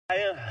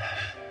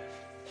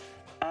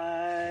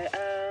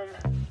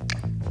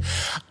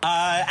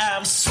I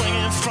am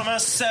swinging from a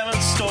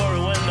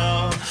 7-story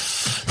window,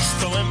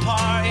 throwing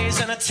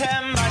parties in a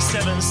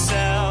 10-by-7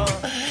 cell.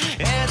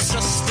 It's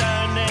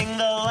astounding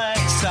the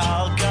lengths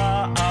I'll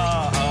go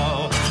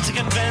to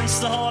convince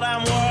the whole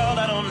damn world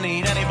I don't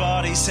need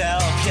anybody's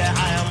help. Yeah,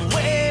 I am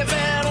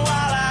waving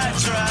while I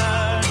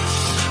drown.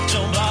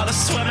 Don't bother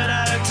swimming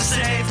out to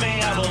save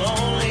me, I will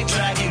only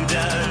drag you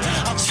down.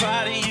 I'll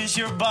try to use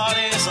your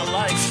body as a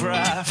life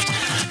raft,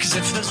 'cause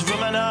if there's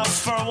room enough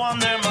for one,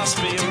 there must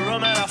be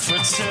room enough for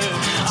two.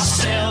 I'll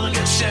sail the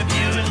good ship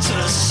you into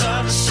the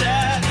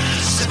sunset,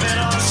 sipping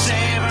on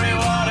savory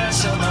water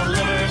till my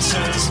liver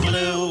turns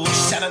blue.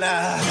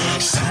 Sha-na-na,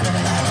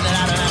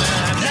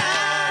 sha-na-na-na-na-na-na-na.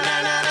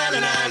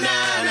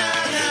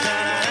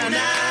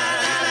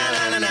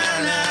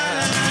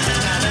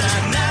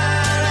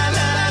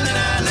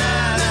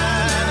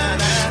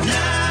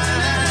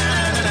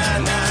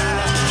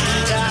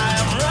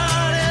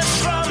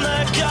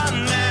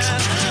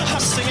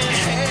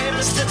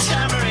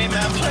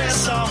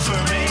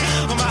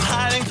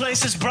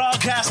 Is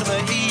broadcast in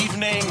the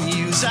evening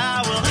news.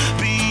 I will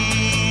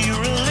be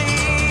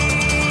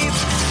relieved.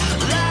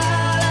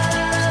 La, la,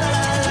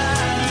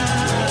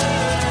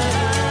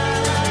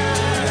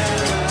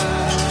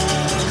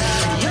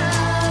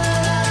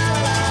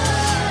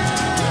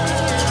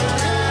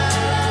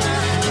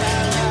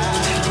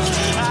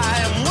 I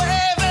am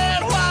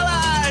waving while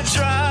I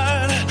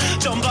drown.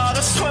 Don't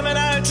bother swimming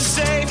out to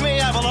save me,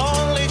 I will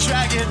only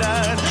drag you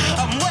down.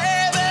 I'm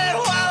waving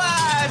while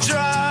I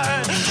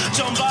drown.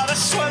 Don't bother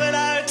swimming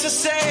out to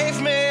save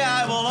me,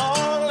 I will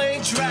only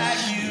drag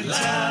you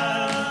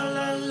down.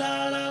 La,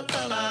 la, la,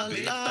 la, la,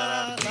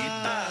 la,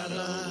 la,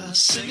 la.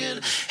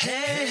 Singing,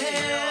 hey,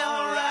 hey,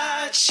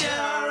 alright,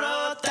 yeah, I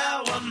wrote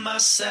that one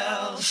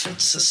myself.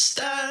 It's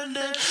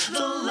astounding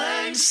the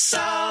lengths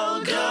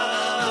I'll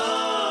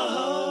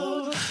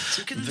go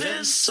to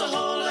convince the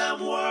whole damn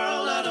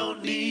world I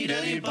don't need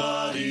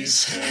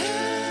anybody's help.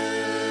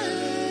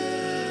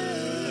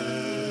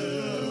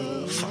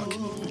 Fuck.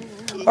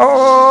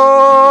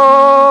 All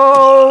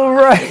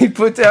right,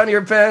 put down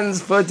your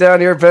pens, put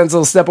down your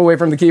pencils, step away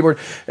from the keyboard,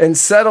 and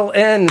settle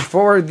in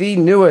for the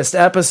newest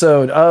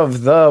episode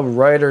of The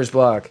Writer's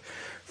Block.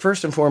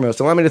 First and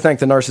foremost, allow me to thank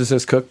the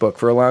Narcissist Cookbook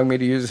for allowing me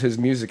to use his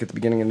music at the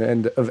beginning and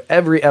end of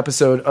every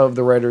episode of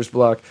The Writer's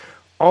Block.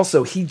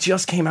 Also, he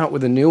just came out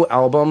with a new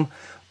album.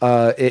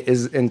 It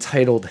is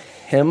entitled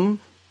Hymn.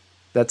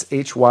 That's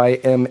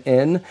Hymn.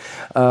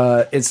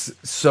 It's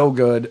so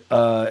good.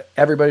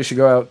 Everybody should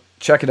go out,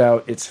 check it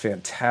out. It's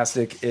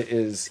fantastic. It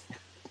is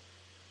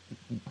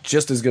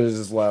just as good as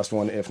his last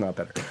one, if not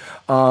better.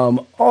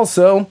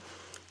 Also,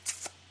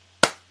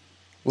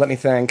 let me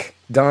thank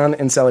Don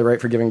and Sally Wright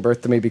for giving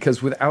birth to me,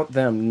 because without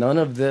them, none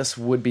of this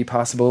would be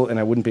possible, and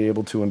I wouldn't be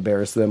able to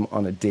embarrass them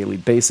on a daily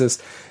basis.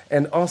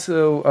 And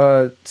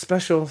also,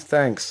 special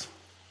thanks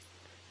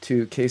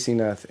to Casey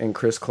Neth and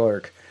Chris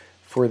Clark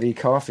for the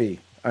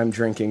coffee I'm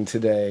drinking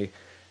today,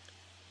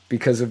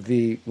 because of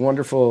the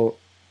wonderful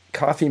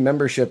coffee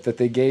membership that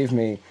they gave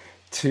me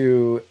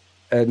to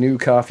a new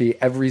coffee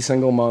every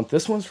single month.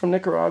 This one's from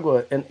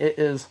Nicaragua, and it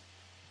is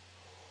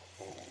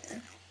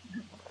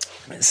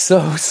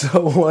so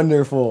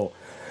wonderful.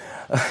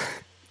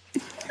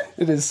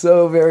 It is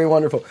so very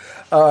wonderful.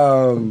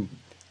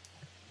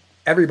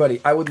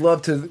 Everybody, I would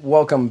love to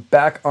welcome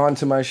back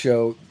onto my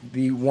show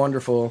the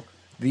wonderful,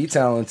 the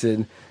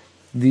talented,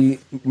 the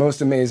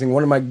most amazing,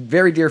 one of my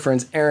very dear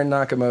friends, Aaron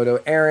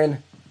Nakamoto.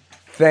 Aaron,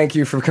 thank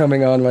you for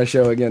coming on my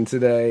show again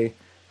today.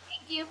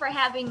 Thank you for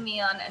having me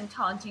on and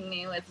taunting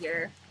me with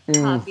your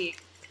coffee.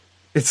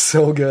 It's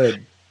so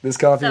good. This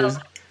coffee is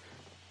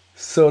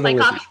so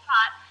delicious.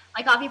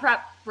 My coffee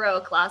pot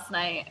broke last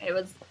night.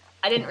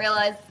 I didn't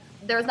realize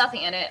there was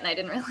nothing in it, and I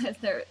didn't realize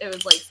it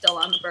was like still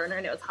on the burner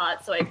and it was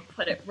hot. So I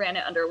ran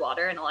it under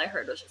water, and all I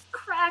heard was just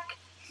crack.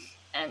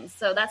 And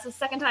so that's the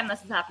second time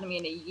this has happened to me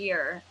in a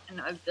year,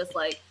 and I've just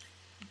I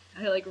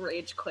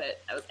rage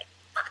quit. I was like,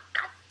 fuck,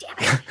 god damn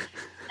it.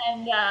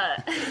 And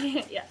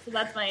yeah, so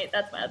that's why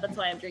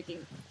I'm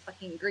drinking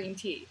fucking green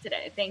tea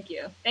today. Thank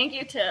you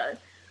to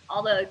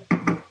all the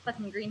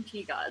fucking green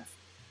tea gods.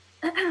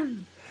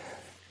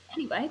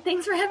 Anyway,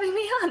 thanks for having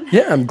me on.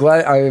 Yeah, I'm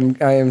glad.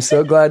 I am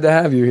so glad to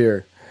have you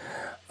here.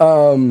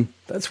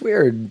 That's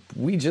weird.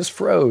 We just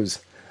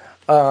froze.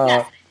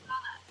 Yes,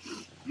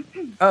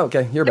 Oh,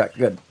 okay, you're back.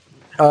 Good.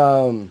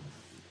 I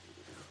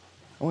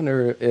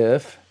wonder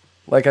if,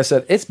 like I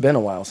said, it's been a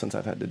while since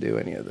I've had to do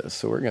any of this,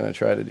 so we're going to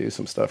try to do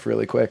some stuff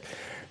really quick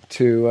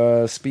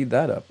to speed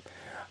that up.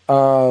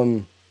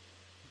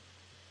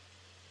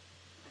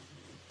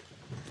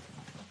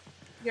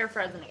 You're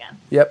frozen again.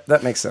 Yep,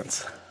 that makes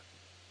sense.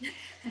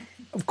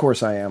 Of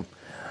course I am.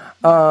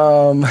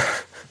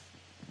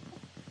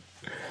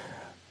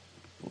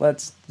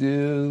 Let's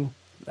do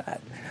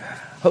that.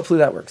 Hopefully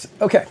that works.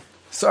 Okay,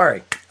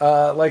 sorry.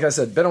 Like I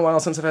said, been a while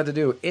since I've had to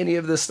do any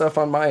of this stuff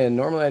on my end.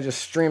 Normally I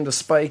just stream to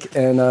Spike,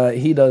 and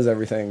he does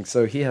everything,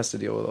 so he has to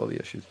deal with all the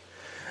issues.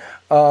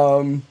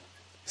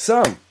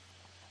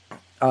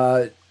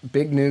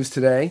 big news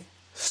today.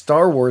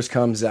 Star Wars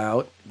comes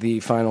out, the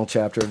final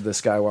chapter of the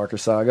Skywalker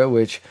saga,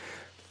 which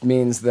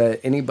means that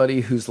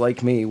anybody who's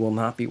like me will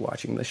not be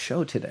watching the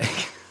show today.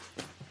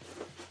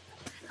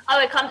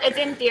 Oh, it's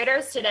in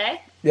theaters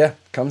today? Yeah,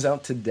 comes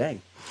out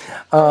today.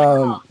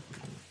 Cool.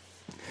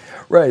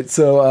 Right,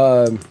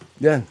 so,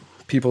 yeah,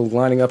 people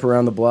lining up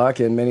around the block,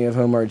 and many of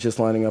whom are just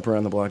lining up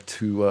around the block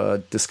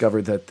to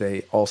discover that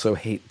they also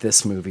hate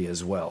this movie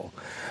as well.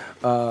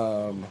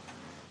 So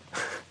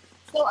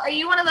are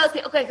you one of those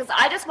people? Okay, because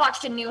I just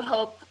watched A New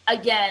Hope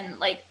again.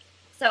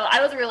 So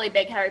I was a really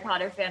big Harry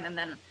Potter fan, and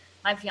then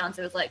my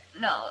fiance was like,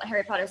 "No,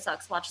 Harry Potter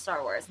sucks. Watch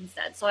Star Wars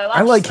instead." So I watched.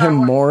 I like Star him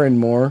Wars. more and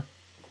more.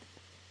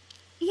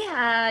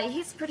 Yeah,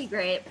 he's pretty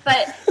great,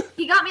 but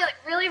he got me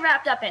really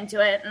wrapped up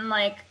into it, and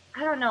I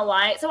don't know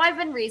why. So I've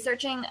been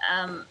researching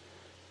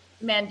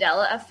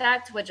Mandela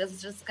effect, which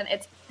is just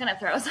gonna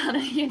throw us on a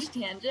huge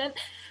tangent,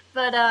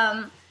 but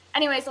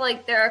anyway, so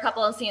there are a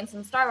couple of scenes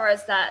in Star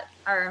Wars that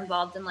are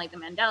involved in the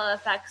Mandela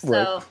effect.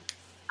 So Right.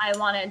 I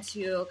wanted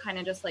to kind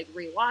of just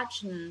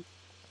rewatch and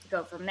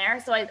go from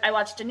there. So I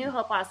watched A New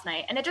Hope last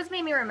night, and it just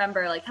made me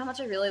remember how much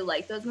I really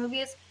like those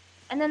movies,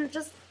 and then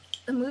just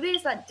the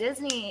movies that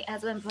Disney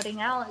has been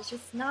putting out is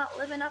just not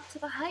living up to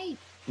the hype.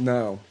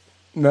 No.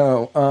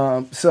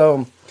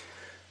 So,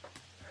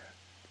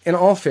 in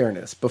all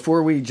fairness,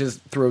 before we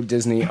just throw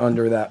Disney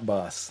under that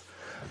bus,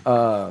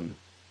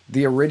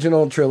 the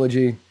original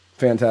trilogy,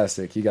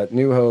 fantastic. You got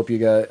New Hope,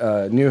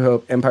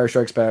 Empire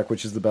Strikes Back,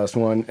 which is the best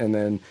one, and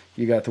then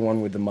you got the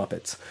one with the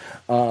Muppets.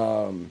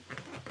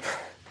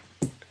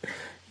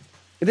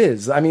 It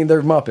is. I mean,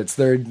 they're Muppets.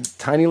 They're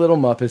tiny little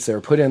Muppets.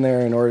 They're put in there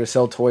in order to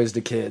sell toys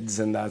to kids,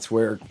 and that's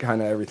where kind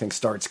of everything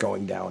starts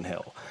going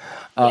downhill.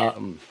 Yeah.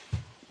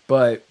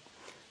 But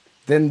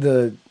then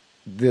the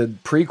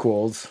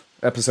prequels,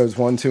 episodes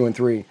 1, 2, and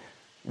 3,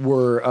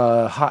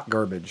 were hot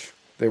garbage.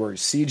 They were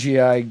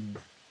CGI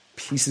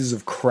pieces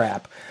of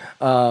crap.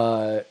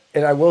 And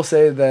I will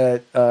say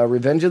that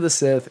Revenge of the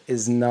Sith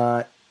is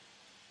not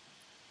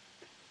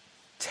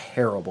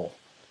terrible.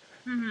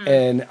 Mm-hmm.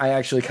 And I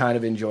actually kind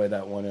of enjoy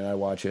that one, and I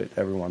watch it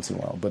every once in a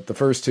while. But the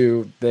first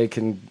two, they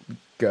can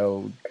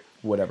go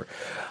whatever.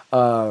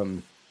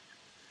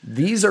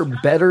 These are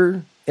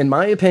better, in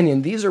my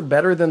opinion, these are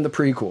better than the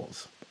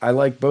prequels. I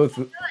like both.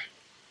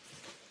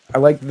 I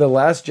like The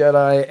Last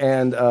Jedi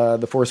and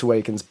The Force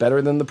Awakens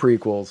better than the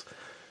prequels,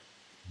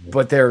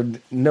 but they're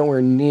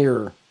nowhere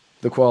near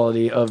the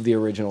quality of the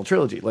original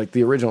trilogy.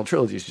 The original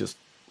trilogy is just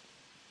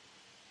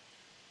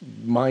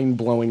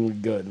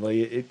mind-blowingly good.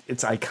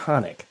 It's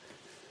iconic.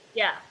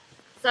 Yeah.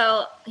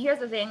 So here's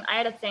the thing. I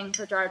had a thing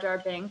for Jar Jar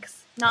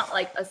Binks. Not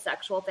a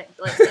sexual thing.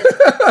 I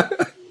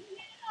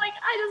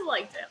just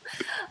liked him.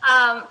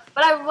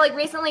 But I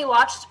recently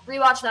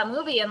rewatched that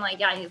movie, and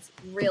yeah, he's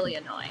really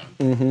annoying.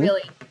 Mm-hmm.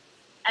 Really.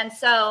 And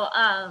so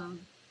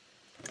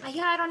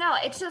yeah, I don't know.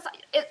 It's just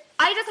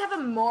I just have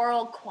a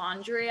moral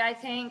quandary, I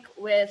think,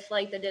 with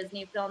the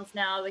Disney films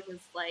now, because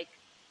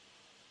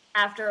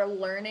after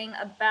learning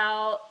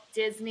about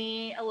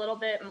Disney a little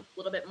bit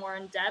more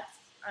in depth,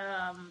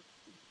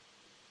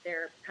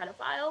 they're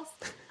pedophiles.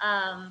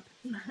 I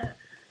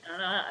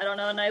don't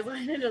know a nice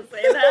way to just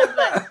say that,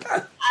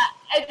 but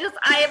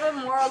I have a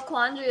moral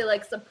quandary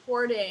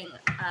supporting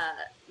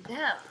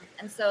them,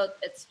 and so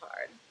it's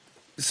hard.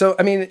 So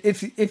I mean,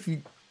 if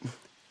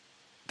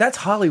that's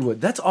Hollywood,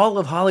 that's all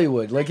of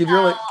Hollywood. If you're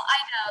I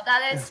know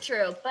that is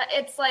true, but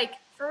it's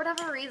for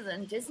whatever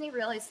reason, Disney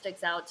really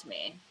sticks out to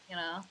me.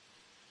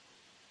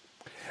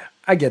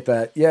 I get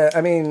that. Yeah, I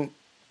mean,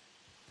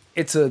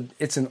 it's an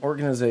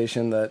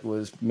organization that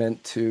was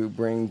meant to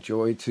bring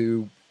joy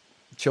to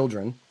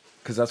children,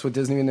 because that's what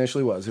Disney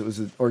initially was. It was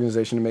an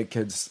organization to make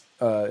kids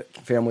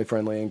family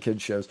friendly and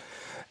kids shows,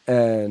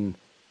 and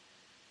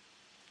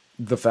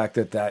the fact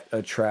that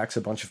attracts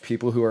a bunch of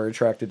people who are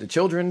attracted to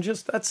children,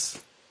 that's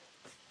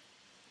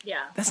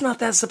not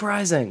that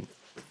surprising.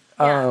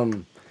 Yeah.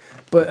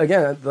 But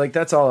again,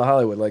 that's all of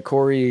Hollywood.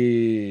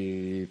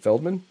 Corey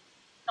Feldman.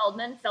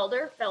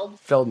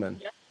 Feldman.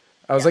 Yeah.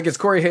 I was it's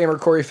Corey Haim or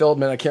Corey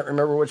Feldman. I can't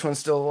remember which one's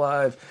still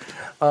alive.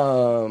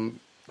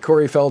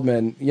 Corey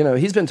Feldman,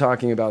 he's been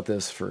talking about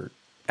this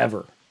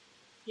forever.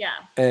 Yeah.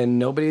 And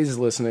nobody was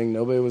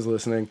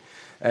listening.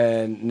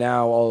 And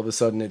now all of a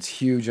sudden it's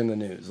huge in the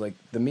news.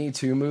 The Me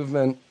Too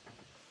movement,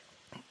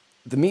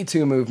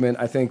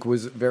 I think,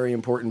 was very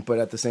important. But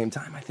at the same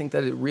time, I think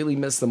that it really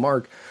missed the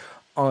mark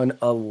on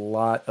a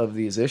lot of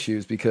these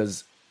issues,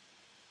 because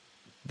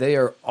they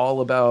are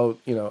all about,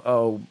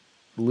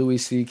 Louis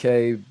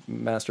C.K.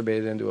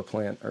 masturbated into a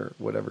plant or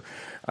whatever.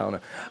 I don't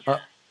know. Yeah.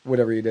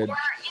 Whatever he did.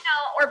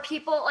 Or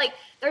people,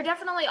 there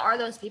definitely are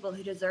those people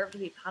who deserve to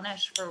be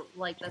punished for,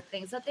 the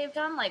things that they've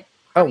done.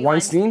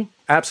 Weinstein?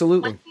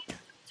 Absolutely. Weinstein,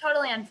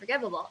 totally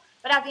unforgivable.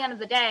 But at the end of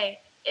the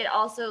day, it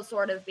also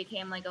sort of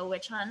became a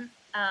witch hunt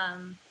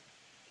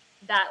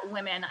that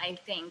women, I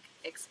think,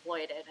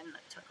 exploited and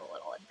took a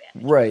little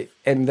advantage. Right.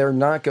 And they're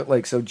not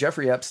good. So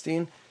Jeffrey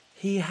Epstein,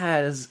 he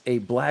has a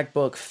black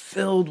book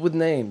filled with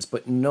names,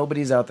 but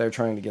nobody's out there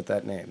trying to get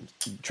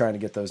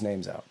those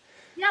names out.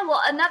 Yeah,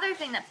 well, another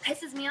thing that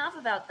pisses me off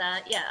about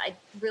that, yeah, I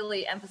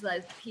really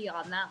emphasized P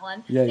on that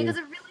one, Yeah, because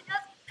it really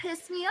does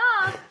piss me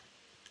off,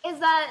 is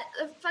that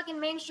the fucking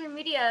mainstream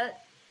media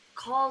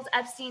calls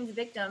Epstein's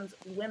victims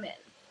women.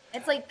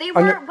 It's like they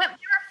were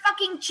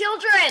fucking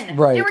children.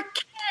 Right. They were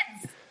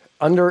kids.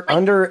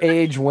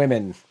 Underage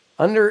women.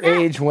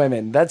 Underage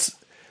women. That's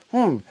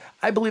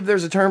I believe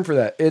there's a term for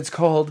that. It's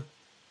called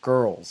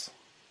girls.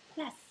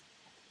 Yes.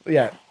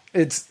 Yeah,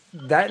 it's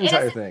that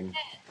entire thing.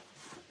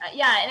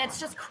 Yeah, and it's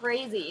just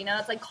crazy, you know.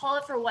 It's like call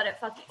it for what it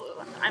fucking.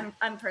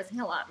 I'm cursing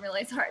a lot. I'm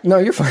really sorry. No,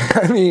 you're fine.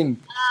 I mean,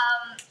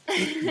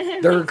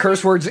 there are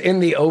curse words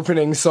in the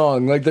opening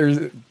song. Like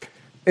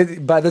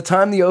by the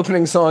time the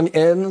opening song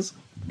ends,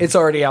 it's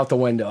already out the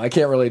window. I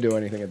can't really do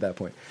anything at that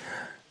point.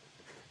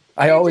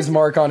 I always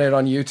mark on it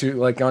on YouTube.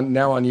 Like on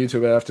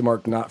YouTube, I have to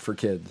mark not for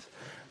kids.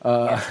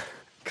 Because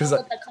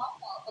with the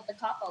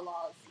COPPA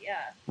laws,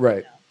 yeah.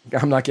 Right. You know.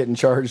 I'm not getting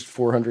charged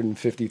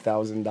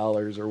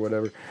 $450,000 or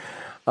whatever.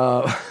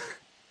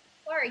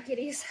 Sorry,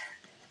 kitties.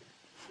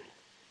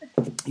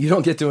 You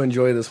don't get to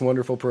enjoy this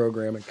wonderful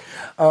programming.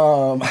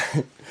 Mom,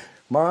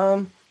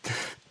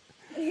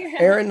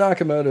 Aaron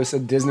Nakamoto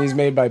said Disney's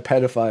made by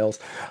pedophiles.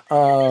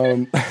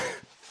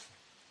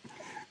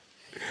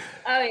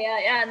 Oh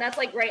yeah, and that's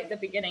like right at the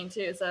beginning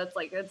too. So it's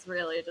like it's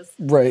really just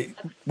right.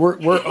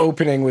 We're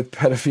opening with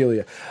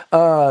pedophilia.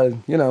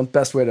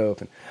 Best way to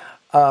open.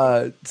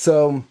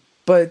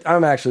 But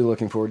I'm actually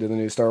looking forward to the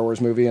new Star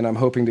Wars movie, and I'm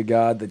hoping to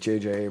God that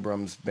J.J.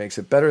 Abrams makes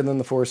it better than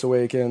The Force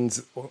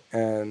Awakens,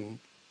 and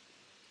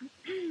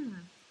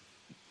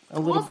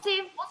we'll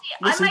see.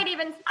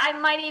 I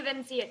might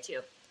even see it too.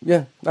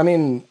 Yeah, I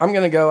mean, I'm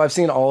gonna go. I've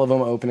seen all of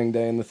them opening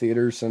day in the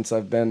theater since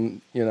I've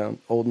been,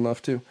 old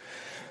enough to.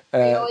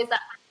 Are you always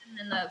that person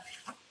in the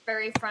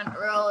very front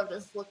row, or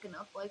just looking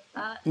up like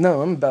that?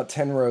 No, I'm about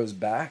 10 rows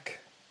back.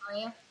 Are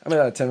you? I'm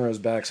about 10 rows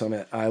back, so I'm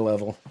at eye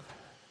level.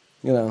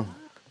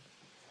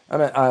 I'm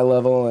at eye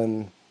level,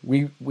 and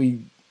I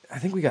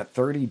think we got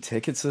 30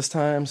 tickets this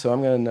time, so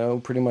I'm gonna know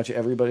pretty much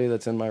everybody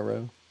that's in my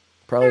row.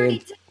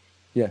 Probably.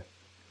 Yeah,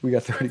 we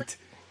got 30.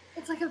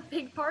 It's like a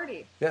big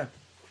party. Yeah.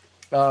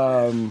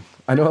 I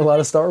know a lot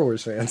of Star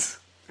Wars fans.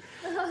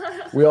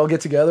 We all get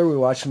together. We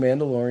watch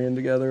Mandalorian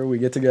together. We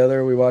get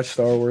together. We watch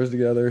Star Wars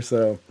together.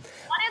 So.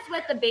 What is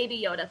with the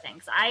Baby Yoda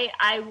things?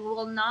 I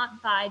will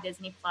not buy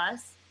Disney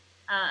Plus,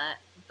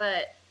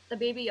 but the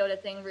Baby Yoda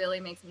thing really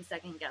makes me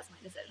second guess my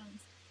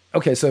decisions.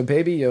 Okay, so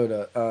Baby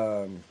Yoda.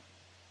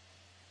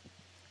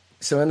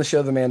 So in the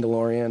show The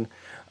Mandalorian,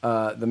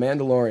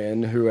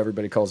 who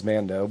everybody calls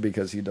Mando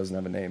because he doesn't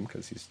have a name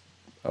because he's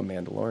a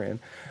Mandalorian.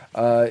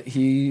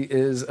 He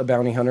is a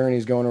bounty hunter, and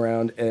he's going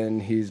around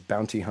and he's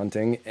bounty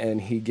hunting,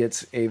 and he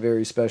gets a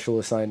very special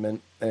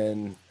assignment.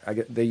 And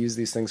they use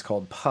these things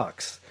called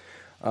pucks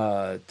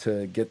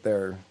to get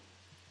their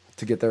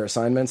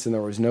assignments. And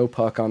there was no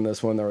puck on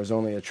this one. There was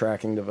only a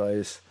tracking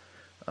device,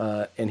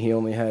 and he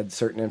only had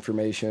certain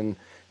information,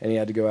 and he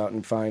had to go out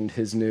and find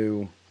his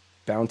new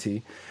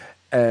bounty.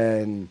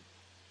 And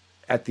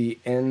at the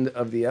end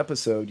of the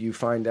episode, you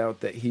find out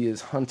that he is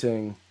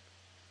hunting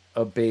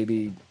a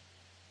baby,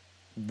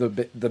 the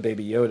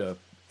Baby Yoda.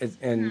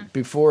 And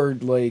before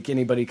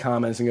anybody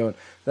comments and going,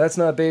 that's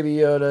not Baby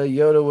Yoda,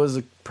 Yoda was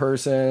a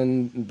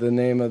person, the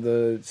name of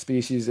the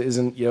species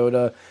isn't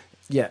Yoda.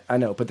 Yeah, I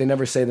know, but they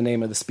never say the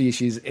name of the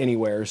species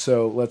anywhere,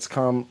 so let's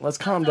calm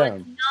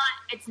down.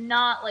 It's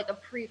not like a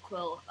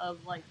prequel of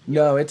Yoda.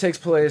 No, it takes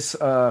place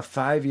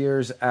 5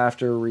 years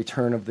after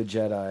Return of the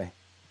Jedi.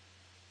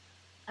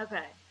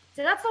 Okay.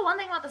 So that's the one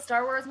thing about the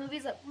Star Wars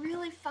movies that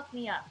really fucked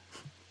me up.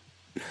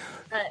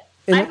 But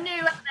I'm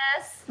new at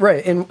this.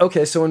 Right, and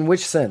okay, so in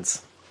which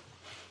sense?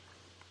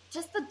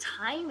 Just the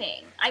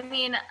timing. I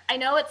mean, I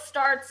know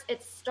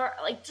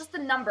just the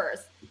numbers.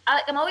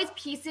 I'm always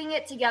piecing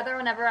it together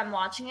whenever I'm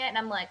watching it, and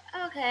I'm like,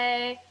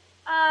 okay,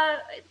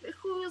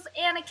 who's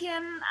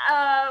Anakin?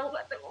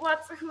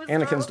 Who's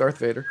Anakin's Darth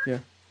Vader? Yeah.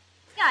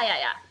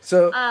 Yeah.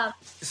 So I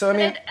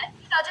mean,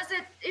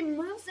 it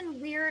moves in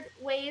weird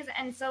ways,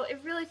 and so it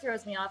really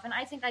throws me off. And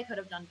I think I could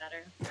have done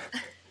better.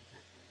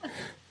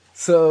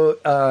 So,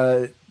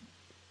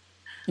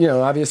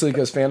 obviously it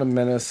goes Phantom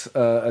Menace,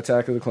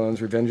 Attack of the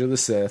Clones, Revenge of the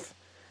Sith.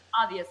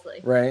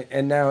 Obviously. Right.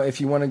 And now if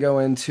you want to go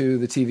into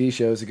the TV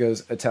shows, it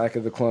goes Attack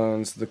of the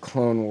Clones, The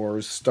Clone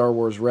Wars, Star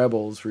Wars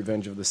Rebels,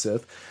 Revenge of the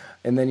Sith.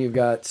 And then you've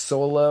got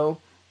Solo,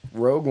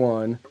 Rogue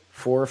One,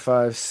 4,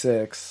 5,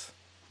 6,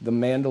 The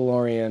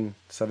Mandalorian,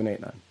 7, 8,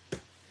 9.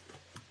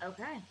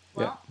 Okay.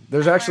 Well, yeah.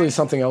 There's actually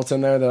something else in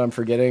there that I'm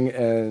forgetting,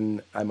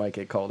 and I might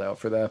get called out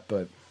for that,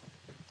 but...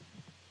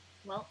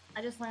 Well,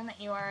 I just learned that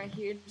you are a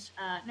huge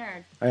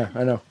nerd. Yeah,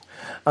 I know.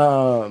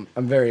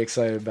 I'm very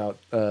excited about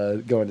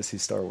going to see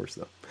Star Wars,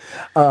 though.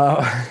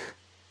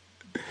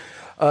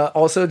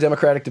 Also,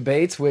 Democratic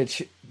debates,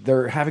 which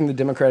they're having the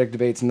Democratic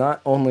debates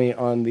not only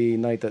on the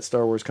night that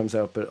Star Wars comes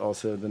out, but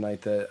also the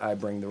night that I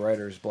bring the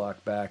writer's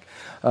block back.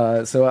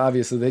 So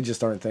obviously, they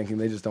just aren't thinking.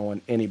 They just don't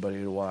want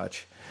anybody to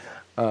watch.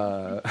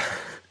 But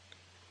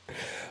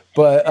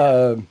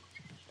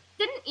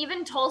didn't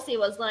even Tulsi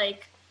was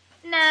like,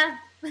 nah.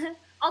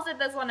 I'll sit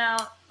this one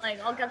out. Like,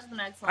 I'll catch the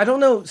next one. I don't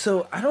know.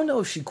 So I don't know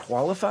if she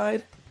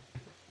qualified.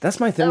 That's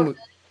my thing. Oh, really?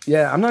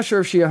 Yeah, I'm not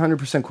sure if she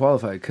 100%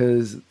 qualified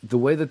because the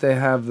way that they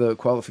have the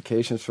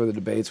qualifications for the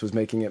debates was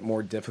making it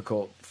more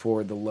difficult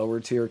for the lower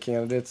tier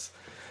candidates.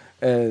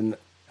 And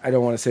I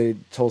don't want to say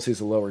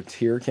Tulsi's a lower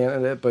tier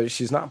candidate, but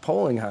she's not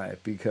polling high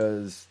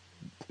because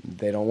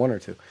they don't want her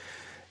to.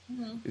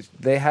 Mm-hmm.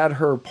 They had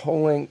her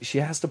polling. She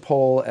has to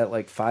poll at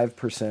like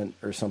 5%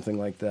 or something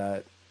like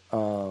that.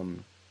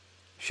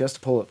 She has to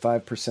poll at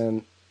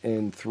 5%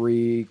 in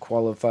 3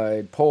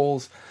 qualified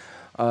polls.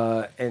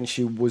 And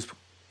she was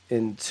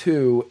in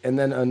 2, and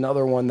then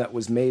another one that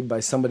was made by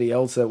somebody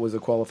else that was a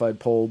qualified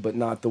poll, but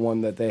not the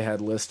one that they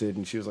had listed.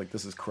 And she was like,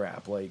 this is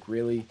crap. Like,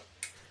 really?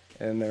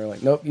 And they're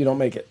like, nope, you don't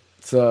make it.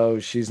 So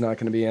she's not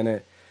going to be in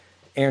it.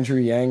 Andrew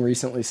Yang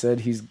recently said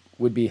he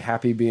would be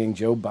happy being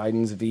Joe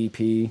Biden's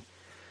VP,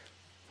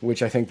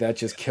 which I think that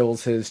just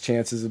kills his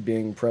chances of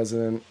being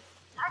president.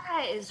 That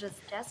guy is just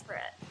desperate.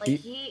 Like,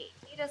 he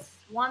just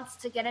wants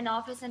to get in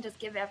office and just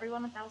give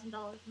everyone $1,000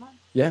 a month.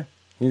 Yeah.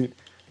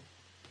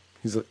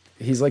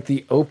 He's like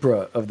the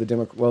Oprah of the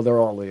Democrat. Well, they're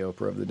all the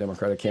Oprah of the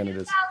Democratic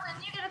candidates.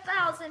 You get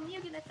 $1,000.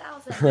 You get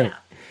 $1,000. Right.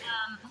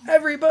 Yeah.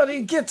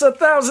 Everybody gets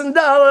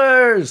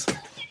 $1,000.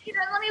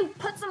 Let me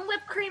put some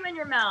whipped cream in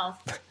your mouth.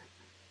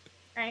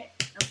 Right?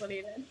 That's what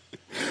he did.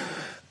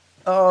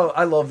 Oh,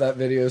 I love that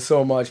video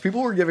so much.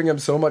 People were giving him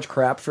so much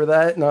crap for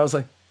that, and I was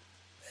like,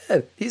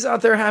 man, he's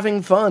out there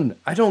having fun.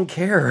 I don't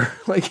care.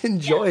 Like,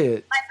 enjoy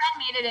it. My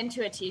friend made it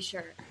into a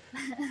t-shirt.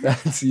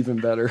 That's even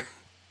better.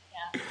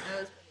 Yeah, it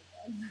was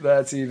pretty good.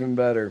 That's even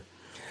better.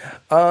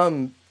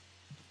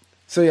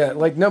 So yeah,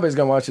 like nobody's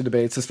gonna watch the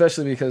debates,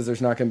 especially because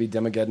there's not gonna be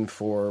Demageddon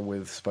 4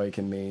 with Spike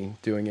and me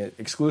doing it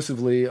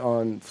exclusively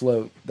on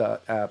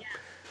Float.app.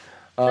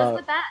 That's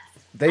the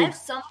best. I have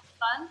so much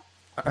fun.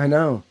 I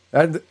know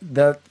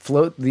that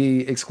Float,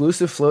 the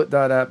exclusive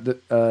Float.app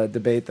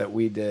debate that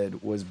we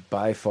did was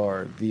by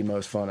far the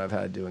most fun I've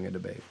had doing a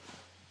debate.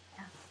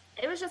 Yeah.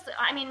 It was just,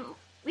 I mean,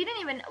 we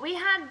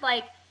had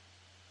like,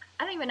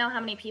 I don't even know how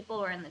many people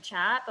were in the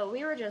chat, but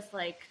we were just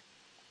like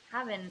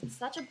having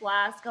such a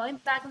blast going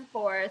back and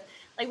forth.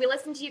 Like, we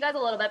listened to you guys a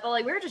little bit, but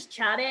like we were just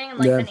chatting and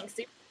like sending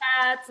super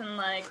chats and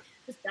like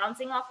just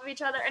bouncing off of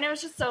each other, and it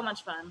was just so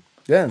much fun.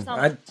 Yeah,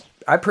 so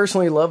I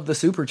personally love the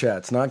super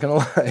chats, not gonna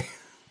lie.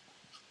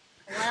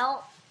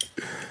 Well,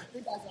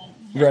 who doesn't?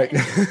 Right.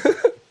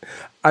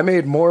 I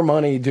made more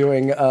money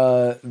doing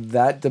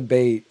that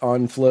debate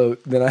on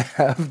Float than I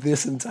have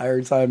this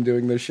entire time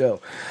doing this show.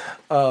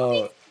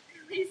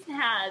 Really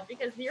sad,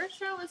 because your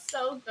show is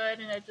so good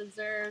and it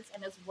deserves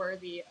and is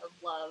worthy of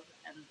love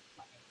and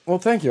money. Well,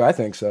 thank you. I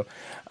think so.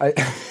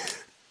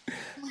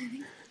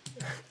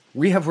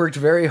 We have worked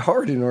very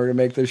hard in order to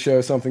make this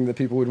show something that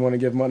people would want to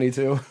give money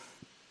to.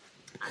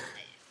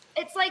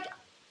 It's like,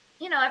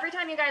 you know, every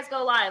time you guys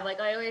go live,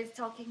 like I always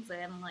tell Kingsley,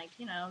 I'm like,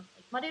 you know,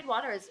 like Muddied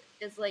Waters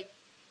is like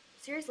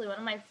seriously one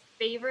of my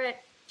favorite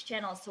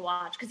channels to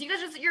watch, because you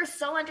guys you're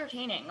so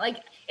entertaining. Like,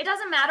 it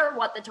doesn't matter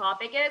what the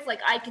topic is,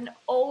 like I can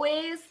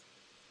always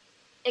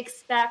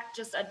expect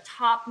just a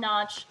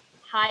top-notch,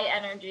 high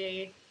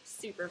energy,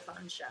 super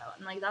fun show,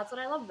 and like that's what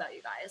I love about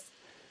you guys.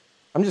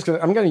 I'm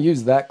gonna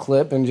use that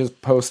clip and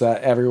just post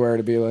that everywhere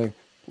to be like,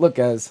 look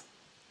guys,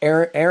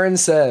 Aaron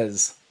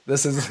says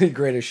this is the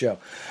greatest show.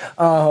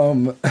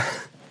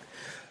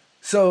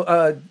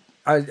 So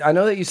I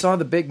know that you saw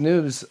the big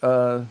news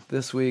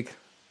this week.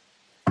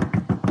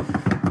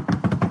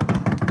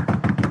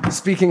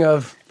 Speaking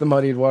of the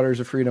Muddied Waters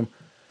of Freedom,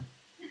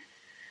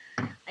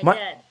 I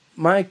did.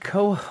 My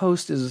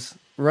co-host is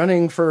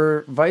running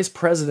for vice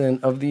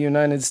president of the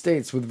United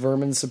States with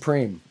Vermin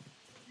Supreme.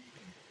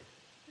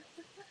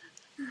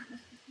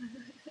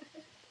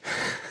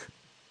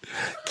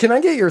 Can I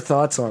get your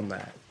thoughts on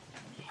that?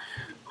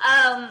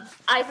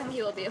 I think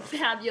he will be a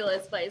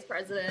fabulous vice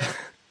president.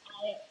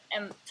 I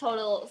am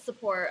total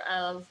support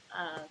of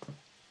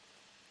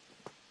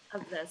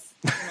this.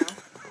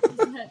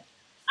 You know?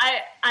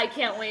 I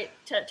can't wait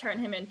to turn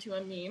him into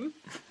a meme.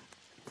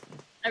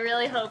 I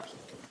really hope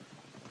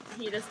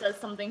he just does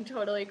something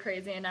totally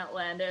crazy and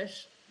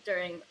outlandish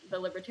during the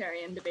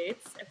libertarian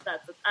debates. If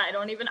that's, I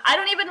don't even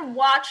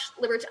watch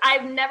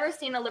I've never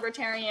seen a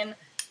libertarian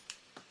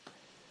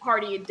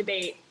party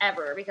debate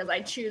ever, because I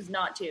choose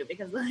not to,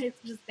 because I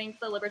just think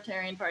the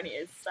Libertarian Party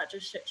is such a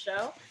shit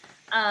show.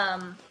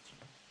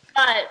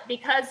 But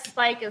because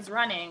Spike is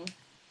running,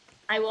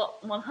 I will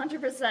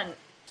 100%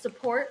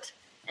 support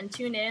and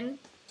tune in.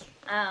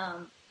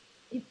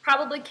 You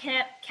probably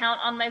can't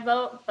count on my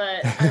vote,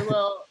 but I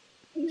will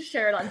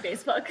share it on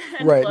Facebook.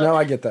 Right. No,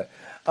 I get that.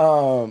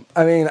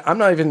 I mean, I'm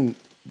not even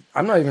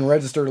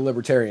registered a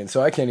libertarian,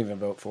 so I can't even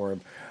vote for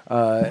him.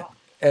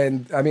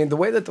 And I mean, the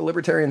way that the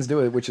libertarians do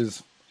it, which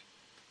is,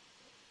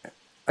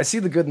 I see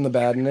the good and the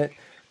bad in it,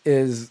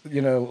 is,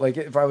 you know, like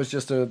if I was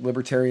just a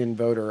libertarian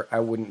voter, I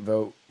wouldn't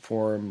vote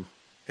for him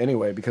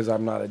anyway, because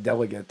I'm not a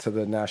delegate to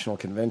the national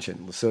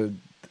convention. So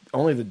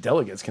only the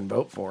delegates can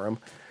vote for him.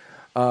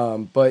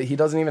 But he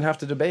doesn't even have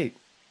to debate.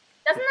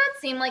 Doesn't that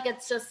seem like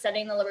it's just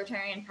setting the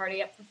Libertarian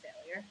Party up for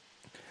failure?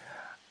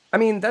 I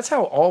mean, that's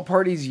how all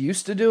parties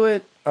used to do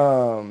it.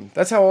 And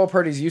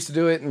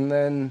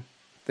then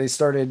they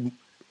started.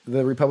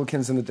 The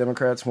Republicans and the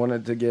Democrats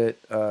wanted to get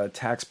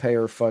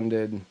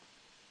taxpayer-funded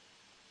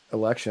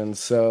elections,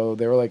 so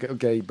they were like,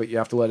 "Okay, but you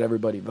have to let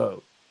everybody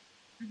vote."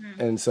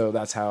 Mm-hmm. And so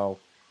that's how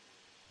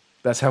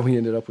we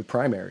ended up with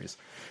primaries,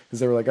 because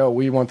they were like, "Oh,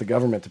 we want the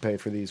government to pay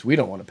for these. We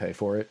don't want to pay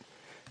for it."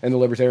 And the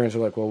Libertarians are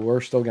like, "Well, we're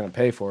still going to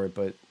pay for it,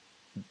 but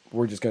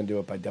we're just going to do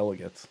it by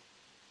delegates."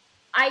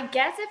 I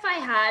guess if I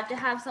had to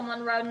have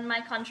someone run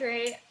my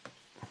country,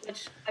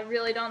 which I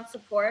really don't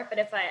support, but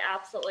if I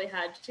absolutely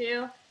had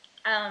to,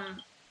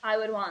 I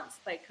would want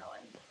Spike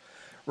Cohen.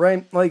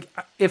 Right? Like,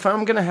 if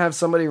I'm going to have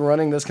somebody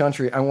running this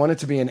country, I want it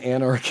to be an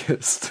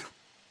anarchist.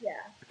 Yeah.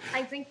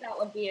 I think that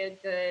would be a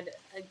good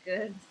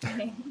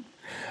thing.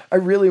 I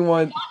really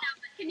want...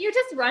 Can you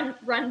just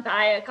run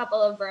by a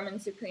couple of Vermin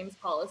Supreme's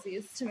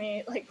policies to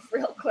me, like,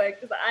 real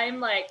quick? Because I'm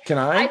like... Can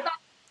I? I thought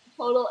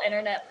total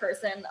internet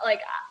person,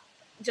 like...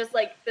 just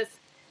like this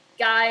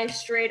guy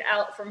straight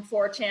out from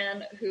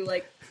 4chan who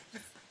like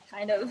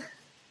kind of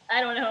I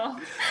don't know,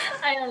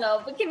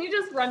 but can you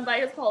just run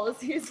by his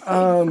policies,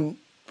 please?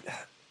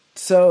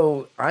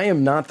 So I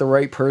am not the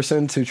right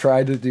person to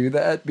try to do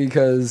that,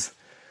 because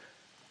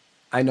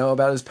I know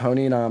about his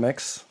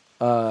ponynomics,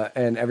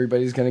 and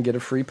everybody's going to get a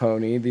free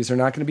pony. These are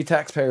not going to be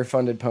taxpayer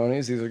funded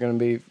ponies. These are going to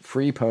be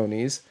free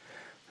ponies.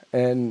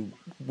 And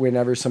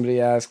whenever somebody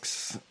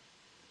asks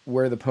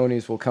where the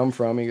ponies will come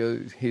from,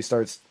 he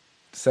starts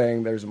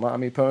saying there's a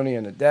mommy pony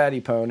and a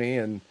daddy pony,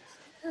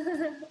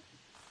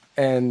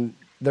 and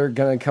they're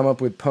going to come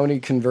up with pony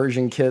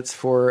conversion kits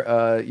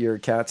for your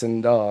cats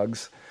and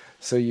dogs,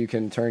 so you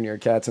can turn your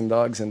cats and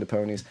dogs into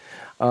ponies.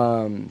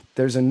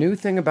 There's a new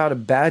thing about a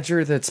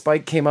badger that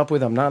Spike came up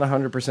with. I'm not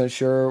 100%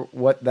 sure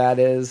what that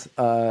is.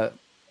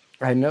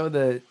 I know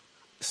that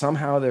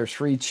somehow there's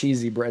free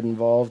cheesy bread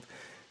involved.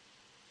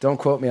 Don't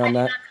quote me on that.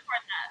 I do not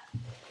support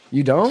that.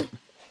 You don't?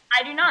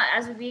 I do not.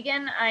 As a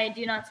vegan, I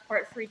do not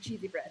support free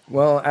cheesy bread.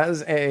 Well,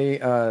 as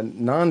a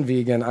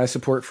non-vegan, I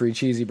support free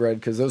cheesy bread,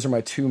 because those are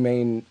my two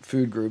main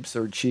food groups,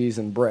 are cheese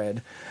and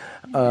bread.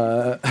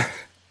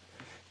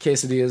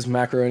 Quesadillas,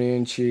 macaroni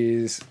and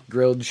cheese,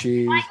 grilled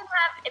cheese.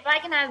 If I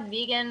can have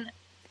vegan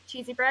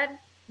cheesy bread,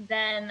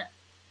 then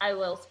I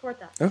will support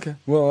that. Okay.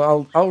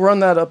 Well, I'll run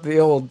that up the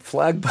old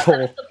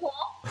flagpole.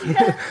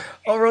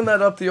 I'll run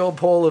that up the old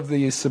poll of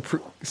the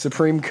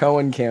Supreme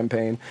Cohen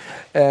campaign,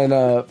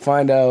 and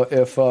find out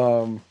if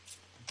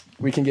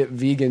we can get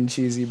vegan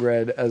cheesy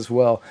bread as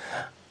well.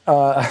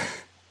 That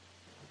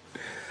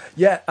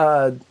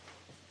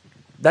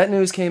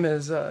news came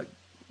as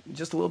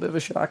just a little bit of a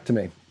shock to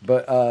me.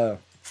 But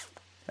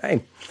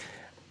hey,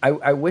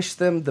 I wish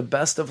them the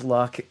best of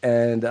luck,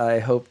 and I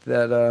hope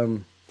that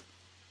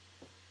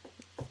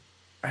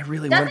I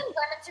really Doesn't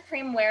Vermin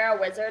Supreme wear a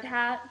wizard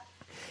hat?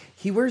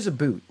 He wears a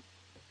boot.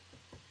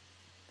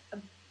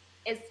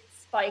 Is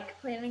Spike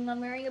planning on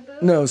wearing a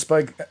boot? No,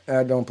 Spike.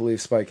 I don't believe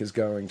Spike is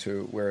going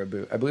to wear a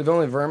boot. I believe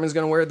only Vermin's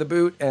going to wear the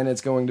boot, and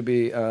it's going to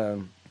be,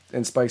 and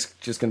Spike's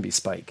just going to be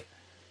Spike.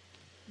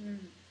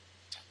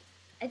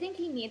 I think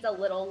he needs a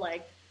little,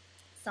 like,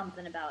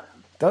 something about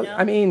him.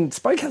 I mean,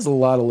 Spike has a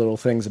lot of little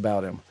things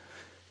about him.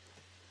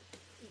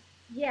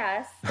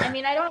 Yes. I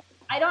mean, I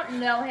don't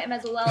know him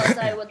as well as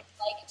I would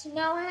like to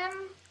know him.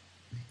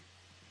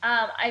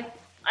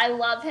 I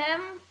love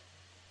him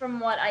from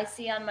what I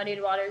see on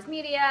Muddied Waters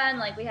Media, and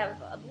like we have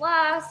a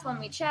blast when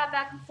we chat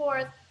back and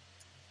forth.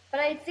 But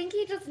I think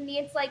he just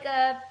needs like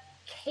a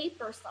cape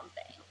or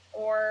something,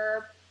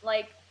 or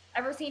like,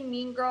 ever seen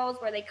Mean Girls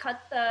where they cut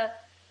the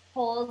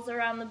holes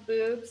around the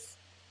boobs?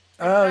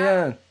 Oh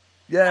yeah.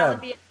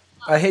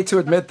 I hate to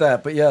admit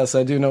that, but yes,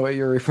 I do know what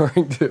you're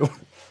referring to.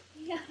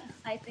 Yeah,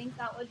 I think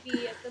that would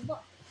be a good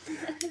look.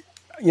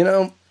 You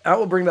know, I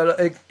will bring that up.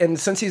 And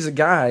since he's a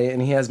guy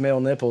and he has male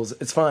nipples,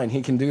 it's fine.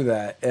 He can do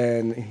that.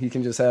 And he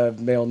can just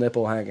have male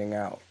nipple hanging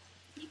out.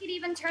 He could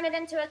even turn it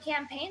into a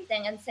campaign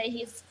thing and say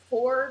he's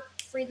for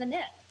Free the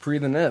Nip. Free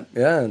the Nip.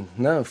 Yeah.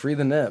 No, Free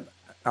the Nip.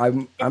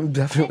 I'm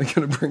definitely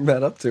going to bring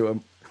that up to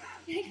him.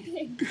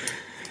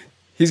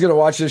 He's going to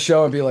watch this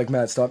show and be like,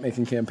 Matt, stop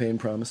making campaign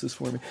promises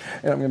for me.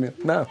 And I'm going to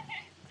be like,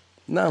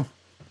 no.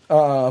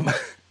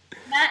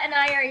 Matt and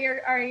I are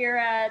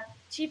your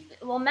chief.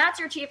 Well, Matt's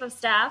your chief of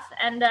staff,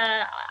 and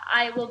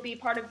I will be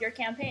part of your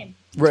campaign.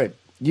 Right.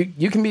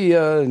 You can be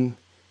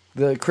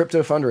the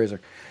crypto fundraiser.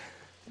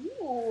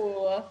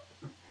 Ooh.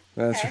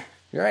 Okay.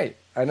 You're right.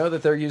 I know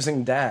that they're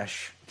using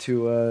Dash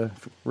to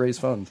raise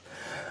funds.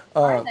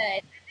 Are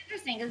they? It's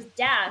interesting because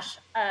Dash.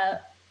 I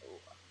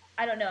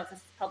don't know if this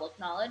is public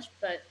knowledge,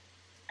 but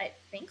I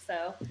think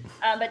so.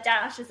 But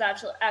Dash is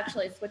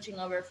actually switching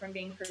over from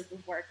being proof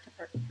of work to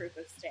proof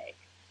of stake.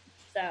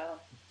 So.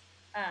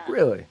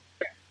 Really?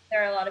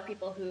 There are a lot of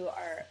people who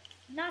are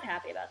not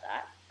happy about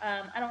that.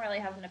 I don't really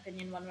have an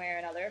opinion one way or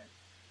another.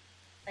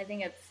 I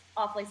think it's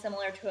awfully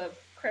similar to a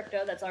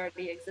crypto that's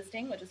already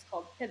existing, which is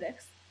called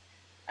Pivx.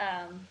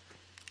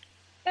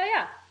 But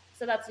yeah,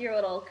 so that's your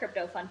little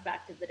crypto fun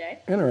fact of the day.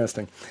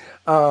 Interesting.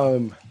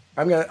 I'm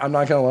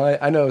not gonna lie.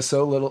 I know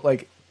so little.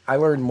 Like, I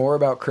learned more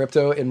about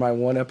crypto in my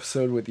one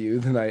episode with you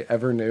than I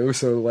ever knew.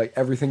 So like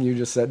everything you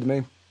just said to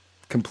me,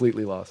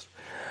 completely lost.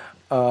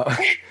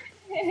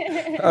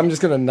 I'm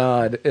just gonna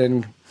nod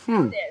and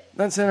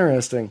that's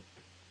interesting.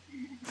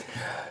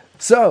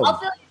 So I'll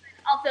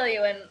fill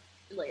you in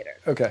later.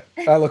 okay,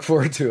 I look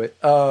forward to it.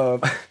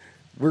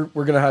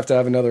 We're gonna have to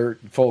have another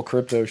full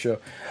crypto show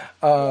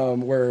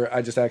where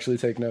I just actually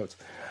take notes.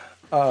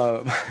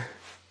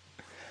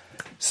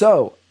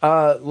 So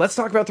let's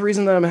talk about the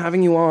reason that I'm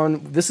having you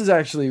on. This is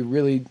actually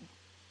really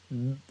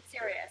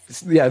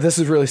Serious. yeah, this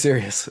is really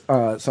serious.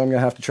 So I'm gonna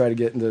have to try to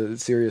get into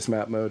serious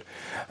map mode,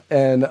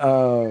 and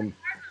We're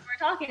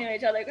talking to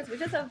each other because we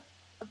just have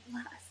a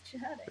blast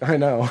chatting. I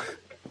know.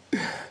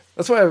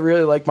 That's why I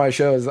really like my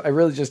shows. I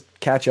really just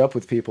catch up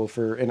with people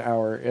for an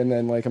hour, and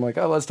then like I'm like,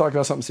 oh, let's talk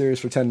about something serious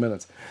for 10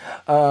 minutes.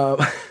 But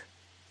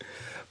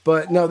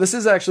no, this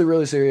is actually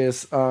really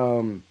serious.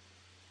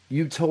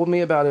 You told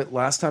me about it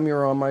last time you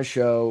were on my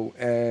show,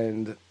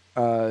 and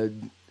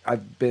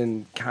I've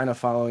been kind of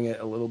following it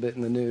a little bit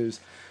in the news.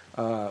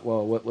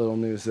 Well, what little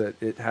news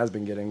that it has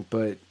been getting,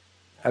 but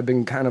I've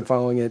been kind of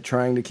following it,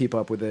 trying to keep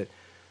up with it.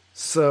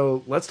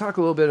 So let's talk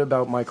a little bit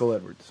about Michael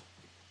Edwards.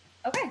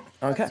 Okay.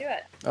 Okay. Let's do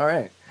it. All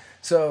right.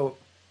 So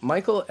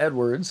Michael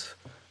Edwards,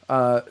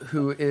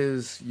 who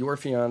is your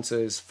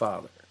fiance's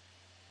father.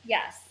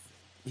 Yes.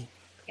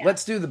 Yeah.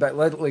 Let's do the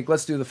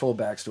let's do the full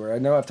backstory. I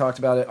know I've talked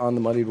about it on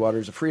the Muddied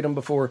Waters of Freedom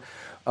before,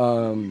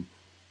 and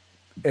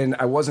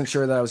I wasn't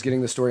sure that I was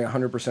getting the story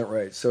 100%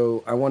 right.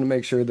 So I want to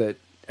make sure that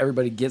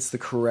everybody gets the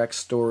correct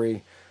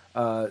story.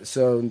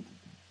 So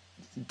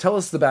tell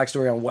us the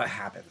backstory on what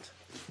happened.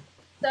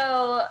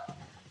 So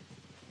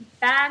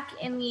back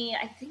in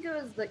I think it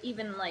was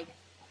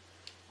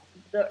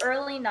the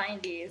early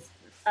 90s,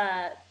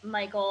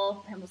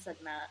 Michael, I almost said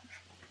Matt.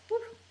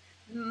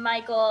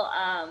 Michael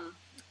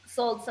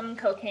sold some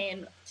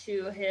cocaine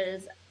to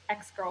his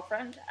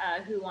ex-girlfriend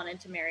who wanted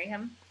to marry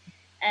him,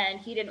 and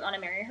he didn't want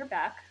to marry her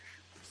back.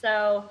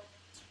 So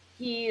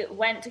he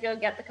went to go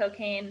get the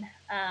cocaine,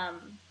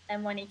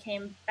 and when he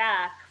came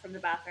back from the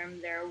bathroom,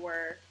 there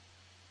were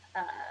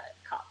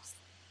cops.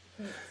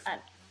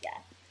 Yeah.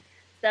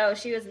 So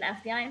she was an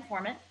FBI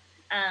informant.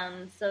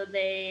 So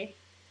they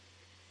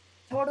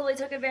totally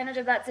took advantage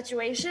of that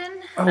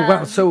situation. Oh,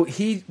 wow. So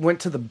he went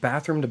to the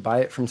bathroom to buy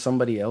it from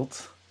somebody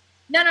else?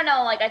 No.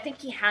 Like, I think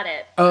he had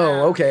it.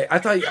 Oh, okay. I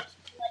thought...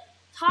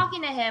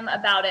 Talking to him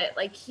about it,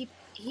 like,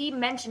 he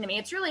mentioned to me,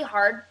 it's really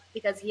hard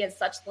because he has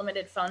such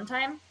limited phone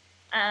time.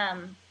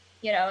 And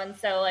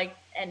so, like,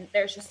 and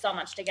there's just so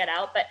much to get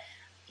out. But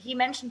he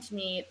mentioned to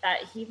me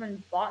that he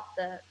even bought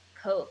the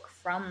coke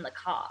from the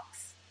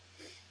cops.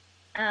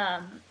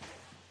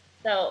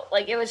 So,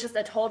 like, it was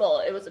a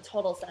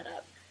total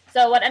setup.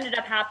 So what ended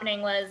up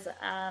happening was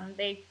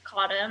they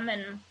caught him,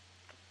 and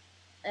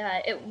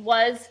it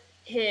was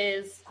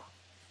his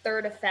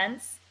third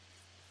offense.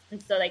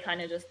 And so they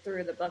kind of just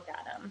threw the book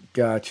at him.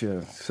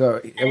 Gotcha.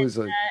 So it was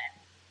like...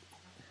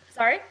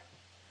 sorry?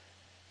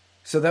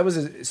 So that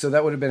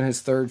would have been his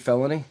third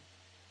felony?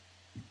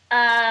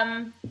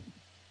 I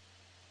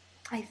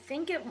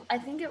think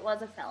it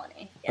was a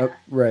felony. Yeah.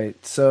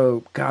 Right.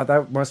 So, God,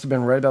 that must have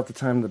been right about the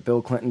time that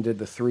Bill Clinton did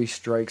the 3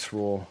 strikes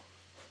rule.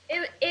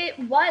 It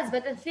was,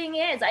 but the thing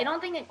is, I don't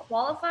think it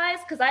qualifies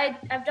because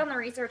I've done the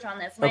research on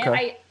this. Okay.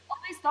 I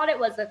always thought it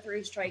was the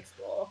 3 strikes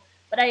rule,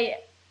 but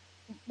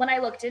when I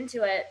looked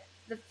into it,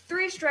 the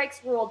 3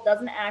 strikes rule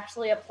doesn't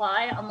actually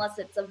apply unless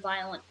it's a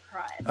violent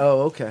crime.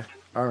 Oh, okay.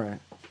 All right.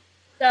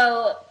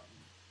 So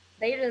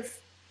they just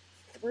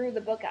threw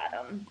the book at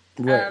him.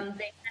 Right.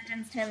 They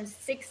sentenced him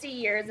 60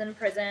 years in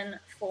prison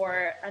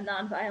for a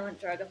nonviolent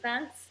drug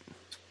offense.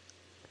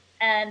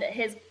 And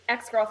his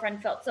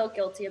ex-girlfriend felt so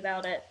guilty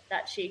about it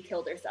that she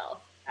killed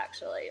herself,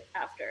 actually,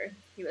 after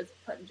he was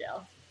put in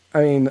jail.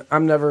 I mean,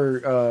 I'm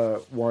never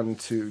one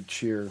to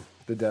cheer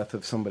the death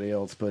of somebody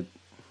else, but...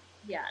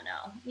 Yeah,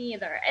 no, me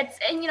either.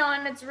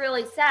 And it's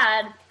really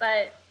sad,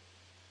 but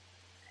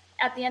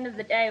at the end of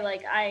the day,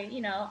 like, I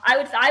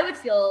would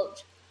feel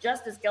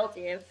just as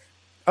guilty if...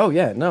 Oh,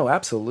 yeah, no,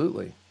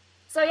 absolutely.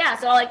 So, yeah,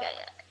 like,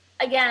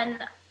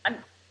 again, I'm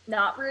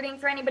not rooting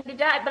for anybody to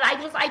die, but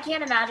I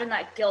can't imagine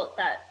that guilt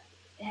that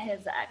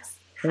his ex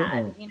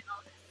had,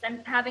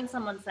 having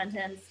someone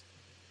sentenced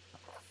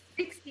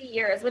 60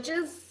 years, which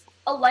is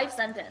a life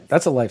sentence.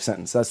 That's a life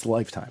sentence. That's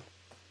lifetime.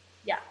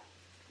 Yeah.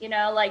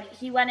 Like,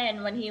 he went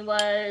in when he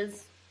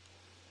was,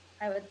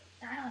 I don't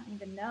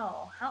even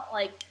know how,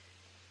 like,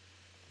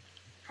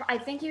 I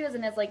think he was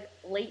in his, like,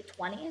 late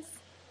 20s.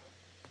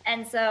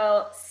 And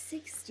so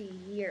 60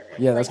 years.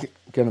 Yeah, that's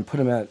going to put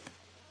him at,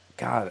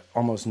 God,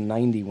 almost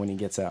 90 when he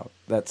gets out.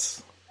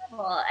 That's...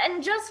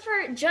 And just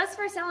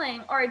for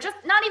selling, or just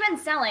not even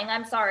selling,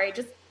 I'm sorry,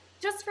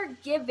 just for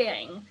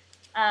giving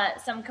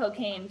some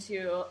cocaine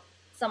to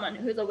someone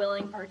who's a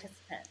willing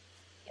participant,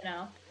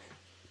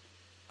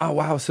 Oh,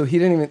 wow. So he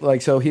didn't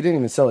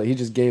even sell it. He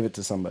just gave it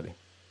to somebody.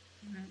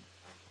 Mm-hmm.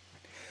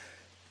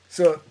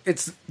 So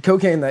it's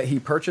cocaine that he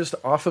purchased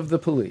off of the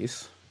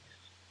police.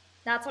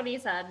 That's what he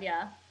said,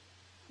 yeah.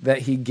 That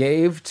he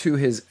gave to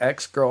his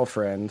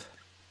ex-girlfriend.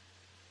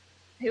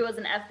 Who was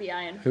an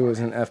FBI informant. Who was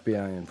an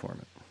FBI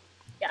informant.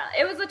 Yeah,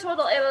 it was a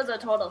total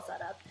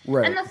setup.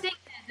 Right. And the thing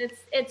is,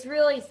 it's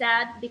really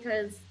sad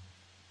because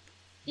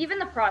even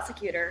the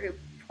prosecutor who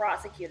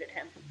prosecuted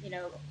him,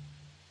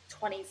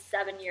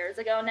 27 years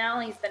ago now,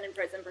 he's been in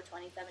prison for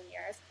 27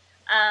 years.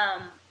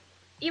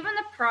 Even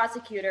the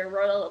prosecutor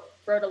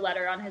wrote a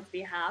letter on his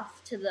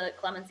behalf to the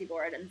clemency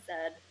board and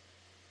said,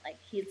 like,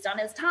 he's done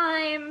his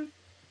time.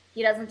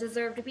 He doesn't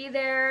deserve to be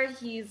there.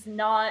 He's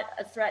not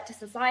a threat to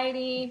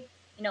society.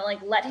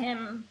 Let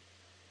him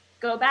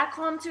go back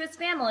home to his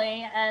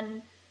family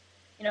and,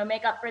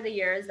 make up for the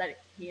years that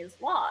he has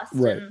lost.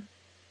 Right. And,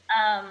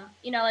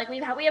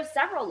 we have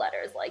several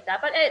letters like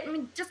that, but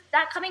just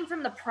that coming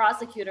from the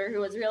prosecutor who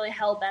was really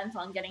hell bent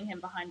on getting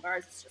him behind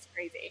bars is just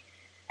crazy.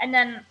 And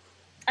then,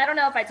 I don't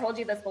know if I told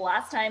you this the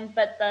last time,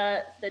 but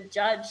the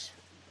judge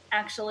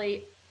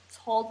actually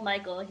told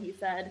Michael, he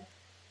said,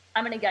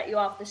 I'm going to get you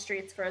off the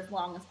streets for as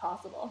long as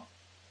possible.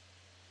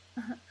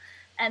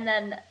 And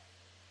then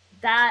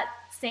that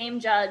same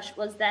judge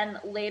was then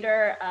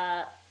later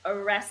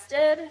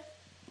arrested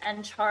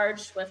and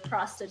charged with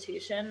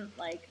prostitution,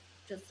 like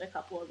just a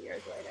couple of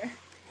years later.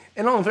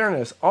 In all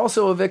fairness,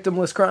 also a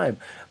victimless crime,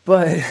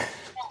 but...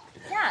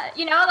 Yeah,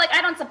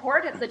 I don't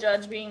support the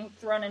judge being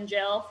thrown in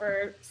jail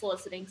for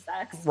soliciting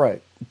sex.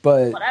 Right,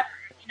 but... Whatever,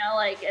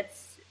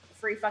 it's a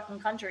free fucking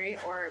country,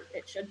 or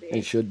it should be.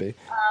 It should be.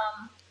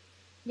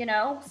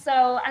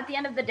 So at the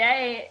end of the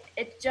day,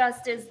 it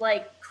just is,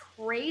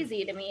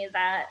 crazy to me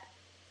that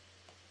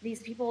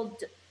these people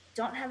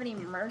don't have any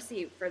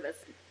mercy for this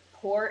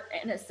poor,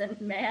 innocent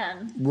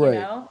man,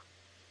 right.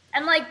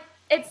 And,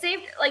 it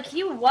saved,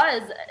 he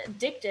was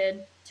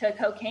addicted to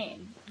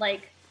cocaine.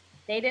 They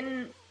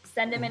didn't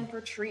send him in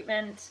for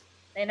treatment.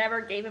 They never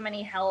gave him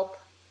any help.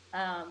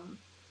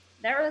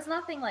 There was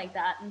nothing like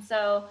that. And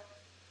so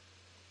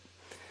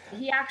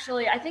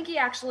I think he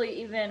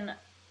actually even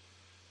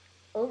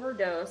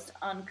overdosed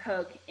on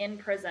coke in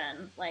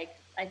prison. I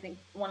think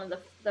one of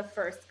the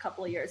first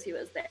couple of years he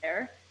was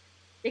there.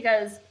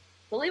 Because,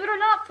 believe it or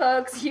not,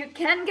 folks, you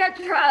can get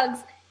drugs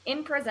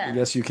in prison.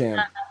 Yes, you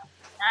can.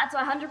 That's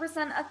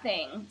 100% a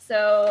thing.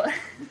 So...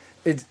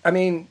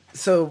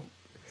 So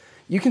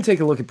you can take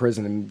a look at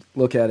prison and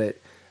look at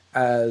it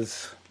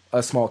as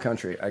a small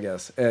country, I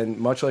guess. And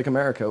much like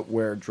America,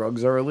 where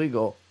drugs are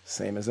illegal,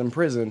 same as in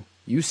prison,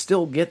 you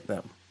still get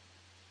them.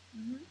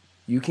 Mm-hmm.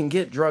 You can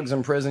get drugs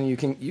in prison. You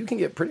can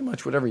get pretty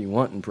much whatever you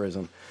want in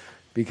prison.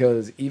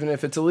 Because even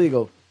if it's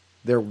illegal,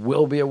 there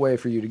will be a way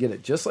for you to get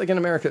it. Just like in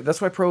America,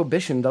 that's why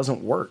prohibition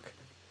doesn't work.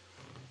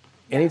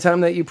 Anytime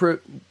that you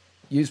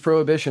use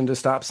prohibition to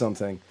stop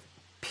something,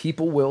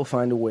 people will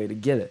find a way to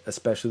get it,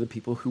 especially the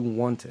people who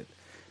want it.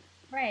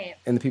 Right.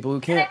 And the people who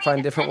can't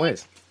find different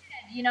ways.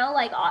 If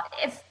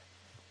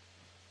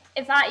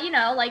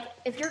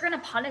you're going to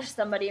punish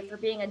somebody for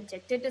being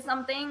addicted to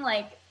something,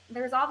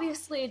 there's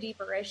obviously a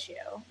deeper issue,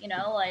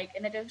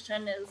 an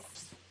addiction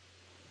is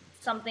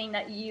something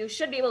that you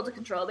should be able to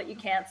control, but you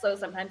can't. So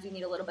sometimes you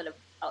need a little bit of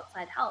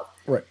outside help.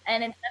 Right.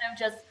 And instead of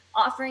just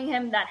offering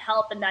him that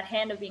help and that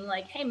hand of being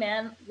like, hey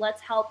man, let's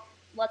help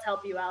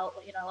you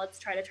out. Let's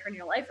try to turn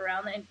your life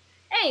around. And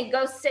hey,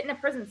 go sit in a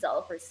prison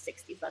cell for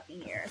 60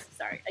 fucking years.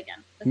 Sorry,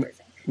 again, the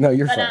cursing. No,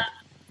 you're fine.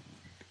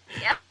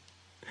 Yeah.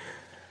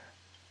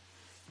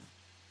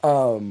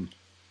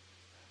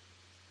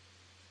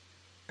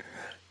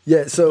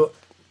 Yeah. So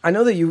I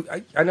know that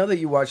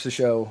you watch the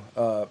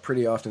show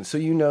pretty often. So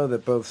you know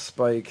that both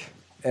Spike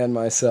and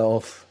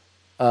myself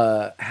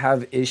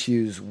have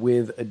issues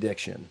with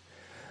addiction.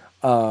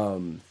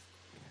 Okay,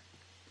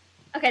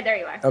 there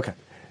you are. Okay.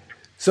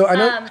 So I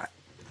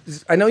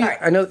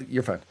know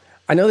you're fine.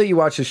 I know that you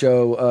watch the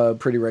show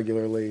pretty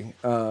regularly,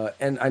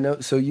 and I know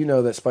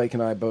that Spike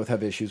and I both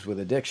have issues with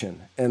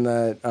addiction, and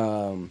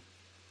that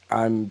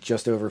I'm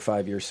just over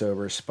 5 years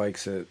sober.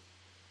 Spike's at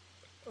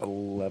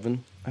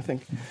 11, I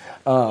think.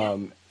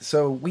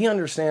 So we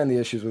understand the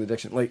issues with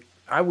addiction.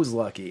 I was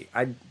lucky.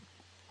 I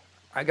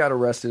got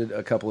arrested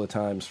a couple of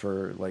times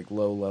for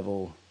low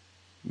level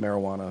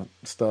marijuana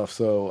stuff,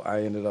 so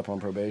I ended up on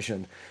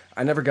probation.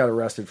 I never got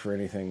arrested for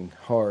anything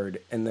hard,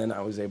 and then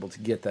I was able to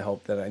get the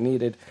help that I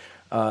needed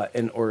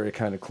in order to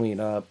kind of clean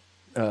up.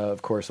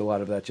 Of course, a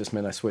lot of that just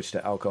meant I switched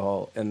to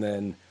alcohol, and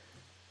then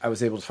I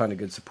was able to find a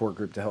good support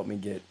group to help me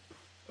get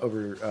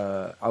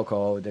over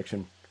alcohol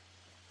addiction.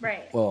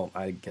 Right. Well,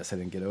 I guess I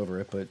didn't get over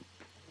it, but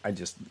I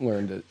just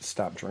learned to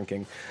stop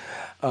drinking,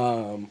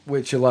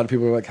 which a lot of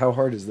people are like, how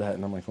hard is that?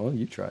 And I'm like, well,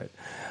 you try it.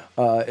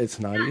 It's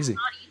not easy.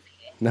 It's not easy.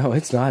 No,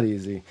 it's not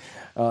easy.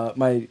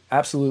 My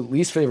absolute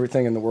least favorite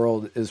thing in the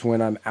world is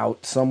when I'm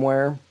out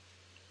somewhere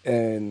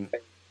and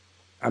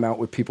I'm out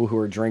with people who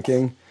are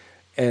drinking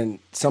and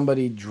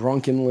somebody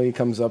drunkenly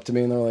comes up to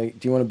me and they're like,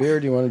 do you want a beer?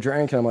 Do you want a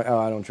drink? And I'm like, oh,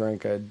 I don't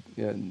drink. I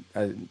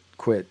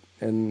quit.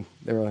 And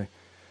they were like,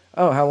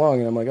 oh, how long?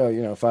 And I'm like,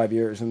 oh, 5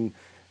 years. And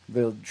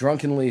they'll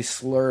drunkenly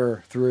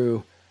slur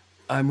through,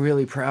 I'm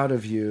really proud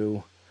of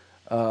you.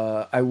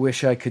 I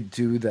wish I could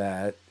do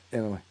that.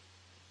 And I'm like,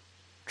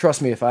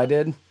 trust me, if I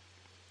did,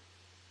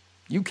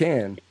 you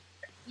can.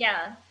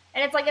 Yeah.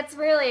 And it's like,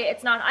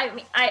 it's not, I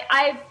mean,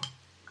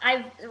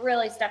 I've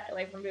really stepped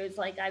away from booze.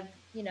 Like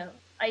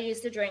I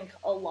used to drink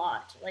a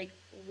lot, like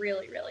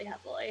really, really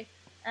heavily.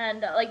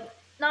 And like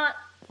not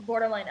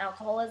borderline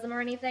alcoholism or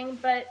anything,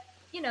 but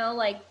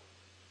like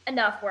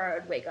enough where I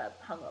would wake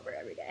up hungover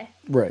every day.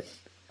 Right.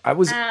 I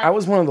was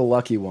one of the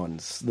lucky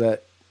ones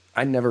that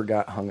I never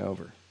got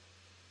hungover.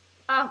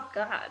 Oh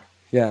God.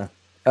 Yeah.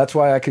 That's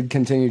why I could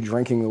continue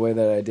drinking the way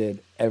that I did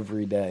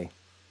every day.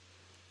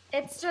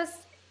 It's just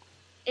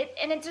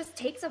it just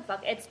takes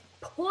it's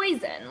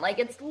poison. Like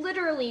it's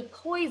literally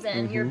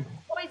poison. Mm-hmm. You're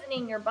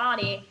poisoning your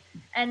body,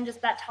 and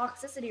just that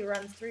toxicity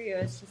runs through you.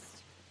 It's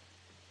just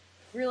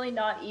really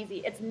not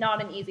easy. It's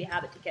not an easy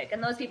habit to kick.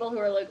 And those people who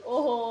are like,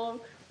 "Oh,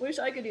 wish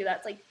I could do that."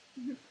 It's like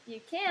you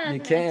can. You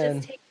can. It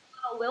just takes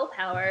a little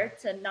willpower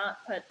to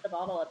not put the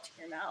bottle up to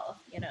your mouth.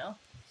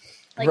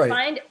 Like Right.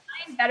 find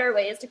better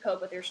ways to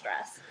cope with your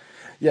stress.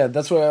 Yeah,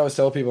 that's what I always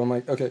tell people. I'm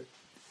like, okay,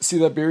 see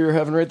that beer you're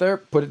having right there?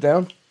 Put it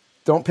down.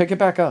 Don't pick it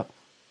back up.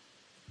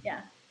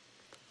 Yeah.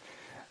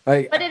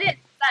 But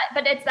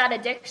it's that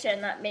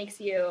addiction that makes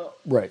you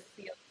right.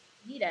 feel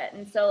you need it.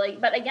 And so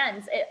like, but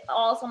again,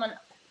 all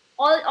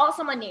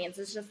someone needs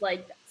is just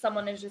like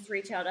someone is just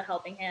reach out a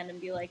helping hand and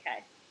be like,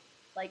 hey,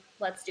 like,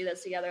 let's do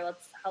this together.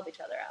 Let's help each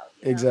other out.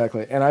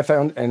 Exactly. And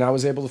I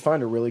was able to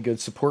find a really good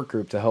support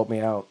group to help me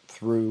out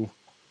through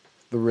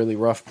the really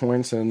rough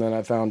points. And then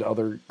I found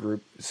other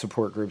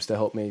support groups to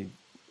help me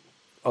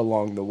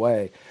along the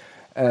way.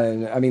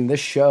 And I mean, this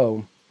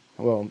show,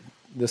 well,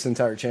 this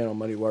entire channel,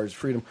 Muddy Waters of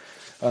Freedom,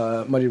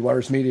 Muddy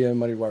Waters Media,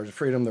 Muddy Waters of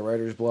Freedom, the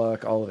Writer's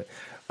Block, all of it,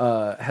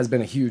 has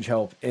been a huge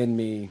help in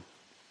me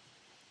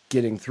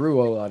getting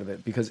through a lot of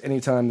it, because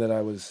anytime that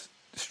I was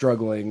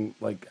struggling,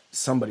 like,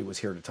 somebody was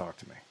here to talk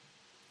to me.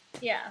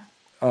 Yeah.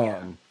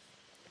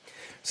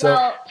 So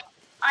well,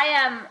 I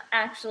am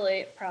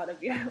actually proud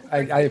of you.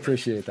 I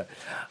appreciate that.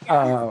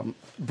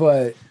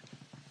 But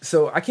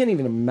so I can't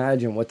even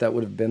imagine what that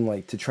would have been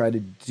like to try to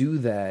do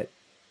that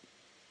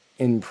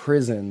in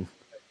prison,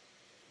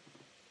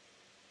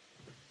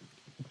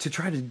 to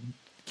try to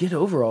get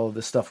over all of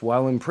this stuff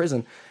while in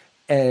prison.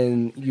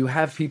 And you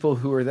have people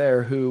who are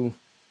there who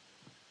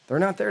they're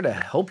not there to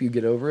help you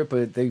get over it,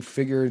 but they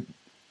figure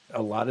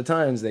a lot of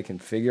times they can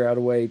figure out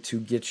a way to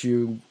get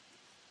you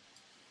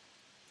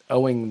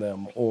owing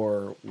them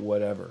or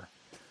whatever.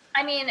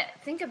 I mean,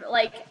 think of it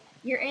like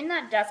you're in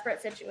that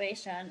desperate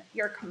situation.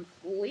 You're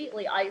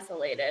completely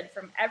isolated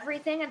from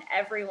everything and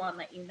everyone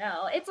that you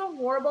know. It's a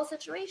horrible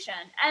situation.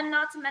 And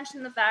not to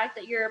mention the fact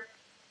that you're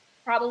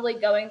probably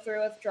going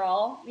through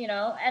withdrawal,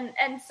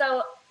 and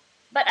so,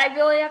 but I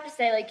really have to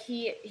say, like,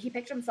 he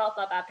picked himself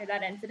up after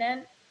that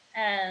incident,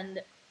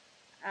 and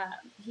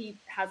he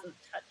hasn't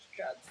touched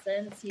drugs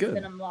since. He's Good.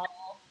 been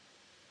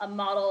a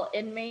model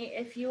inmate,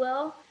 if you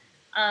will.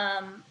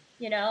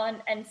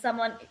 And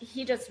someone,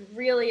 he just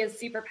really is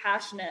super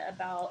passionate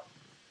about,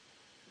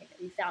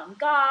 he found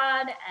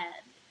God,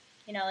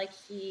 and, like,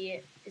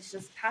 he is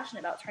just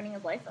passionate about turning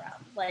his life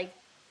around. Like,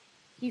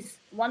 he's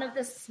one of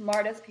the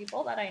smartest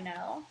people that I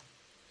know.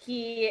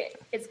 He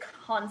is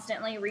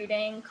constantly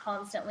reading,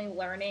 constantly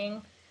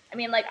learning. I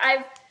mean, like,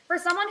 for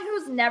someone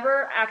who's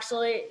never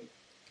actually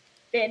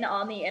been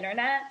on the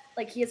internet,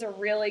 like, he has a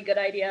really good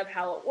idea of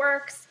how it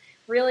works,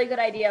 really good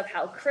idea of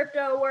how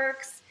crypto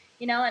works,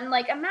 and,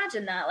 like,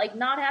 imagine that, like,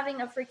 not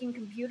having a freaking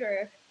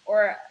computer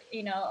or,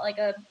 like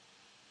a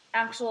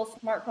actual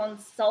smartphone,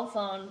 cell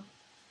phone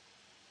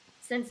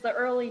since the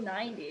early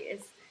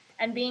 90s,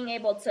 and being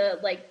able to,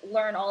 like,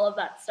 learn all of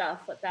that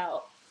stuff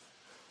without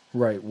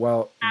right.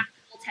 Well,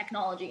 actual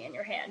technology in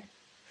your hand.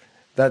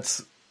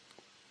 That's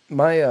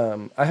my,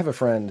 I have a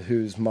friend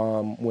whose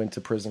mom went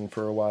to prison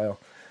for a while,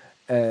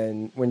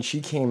 and when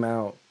she came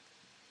out,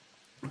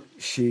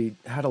 she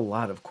had a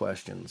lot of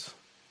questions,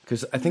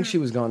 because I think she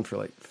was gone for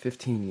like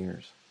 15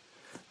 years.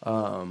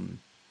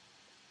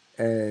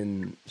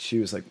 And she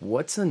was like,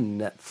 what's a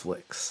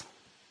Netflix?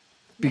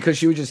 Because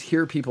she would just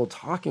hear people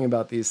talking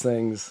about these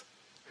things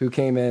who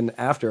came in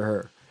after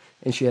her,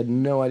 and she had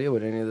no idea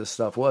what any of this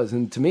stuff was.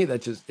 And to me,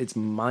 it's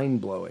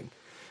mind blowing.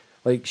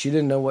 Like, she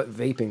didn't know what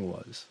vaping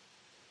was.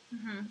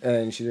 Mm-hmm.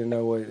 And she didn't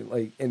know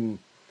and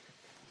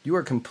you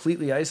are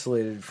completely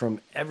isolated from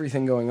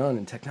everything going on,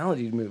 and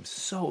technology moves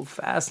so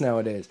fast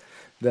nowadays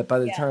that by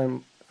the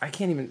time I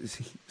can't even,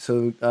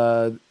 so,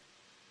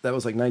 that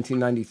was like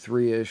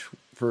 1993-ish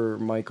for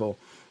Michael.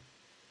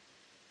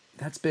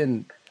 That's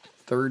been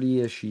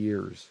 30-ish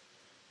years.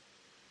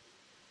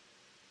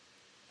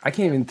 I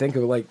can't even think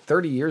of, like,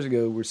 30 years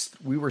ago,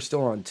 we were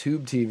still on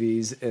tube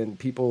TVs, and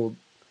people,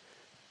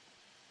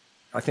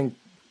 I think,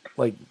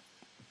 like,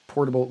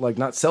 portable, like,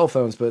 not cell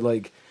phones, but,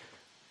 like,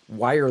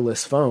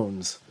 wireless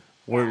phones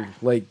were,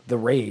 like, the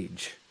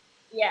rage.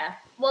 Yeah.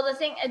 Well,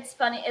 it's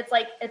funny. It's,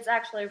 like, it's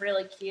actually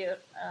really cute,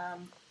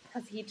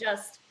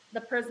 because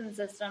the prison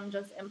system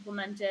just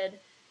implemented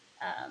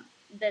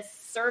this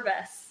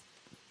service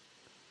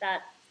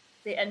that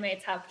the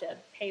inmates have to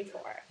pay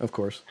for. Of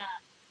course.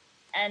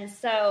 And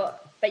so,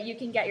 but you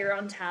can get your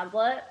own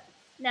tablet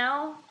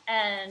now,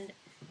 and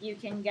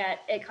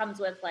it comes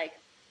with, like,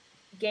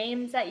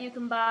 games that you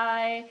can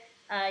buy.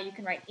 You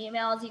can write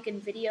emails. You can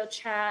video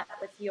chat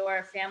with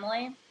your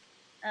family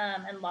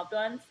and loved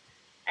ones.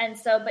 And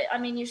so, but I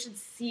mean, you should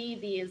see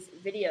these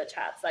video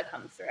chats that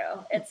come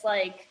through. It's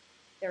like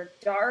they're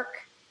dark.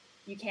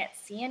 You can't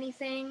see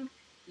anything.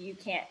 You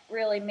can't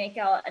really make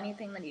out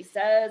anything that he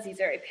says. He's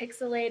very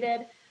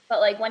pixelated. But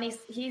like when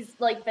he's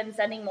like been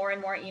sending more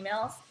and more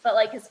emails. But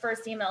like his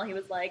first email, he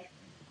was like,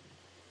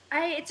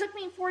 it took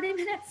me 40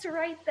 minutes to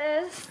write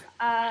this.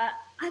 I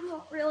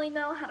don't really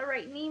know how to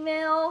write an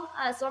email.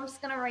 So I'm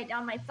just going to write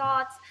down my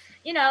thoughts,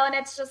 and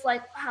it's just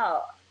like,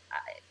 wow,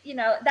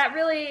 that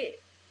really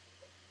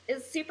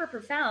is super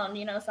profound.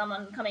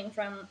 Someone coming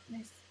from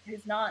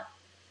who's not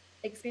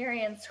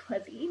experienced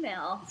with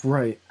email.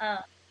 Right.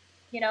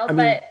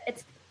 But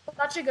it's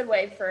such a good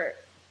way for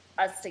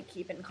us to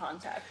keep in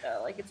contact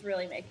though. Like it's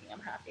really making him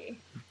happy.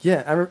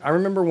 Yeah. I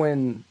remember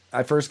when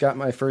I first got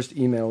my first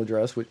email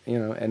address with,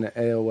 an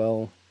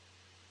AOL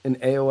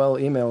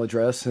email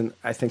address. And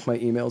I think my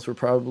emails were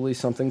probably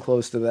something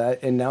close to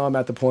that. And now I'm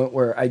at the point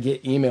where I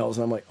get emails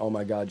and I'm like, oh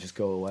my God, just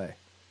go away.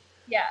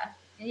 Yeah,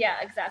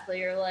 exactly.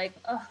 You're like,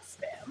 oh,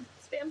 spam.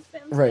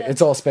 Right.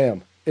 It's all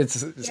spam.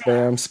 It's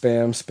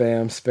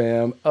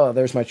spam. Oh,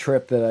 there's my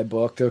trip that I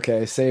booked.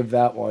 Okay. Save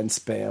that one.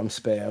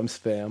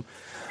 Spam.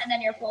 And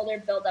then your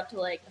folder builds up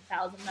to like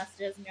 1,000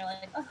 messages and you're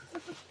like, oh.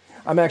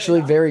 I'm actually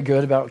very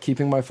good about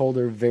keeping my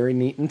folder very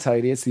neat and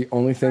tidy. It's the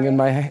only thing in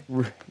my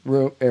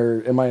room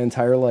or in my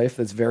entire life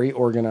that's very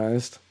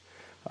organized.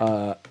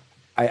 I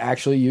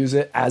actually use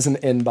it as an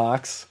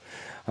inbox.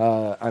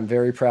 I'm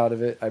very proud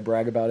of it. I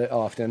brag about it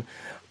often.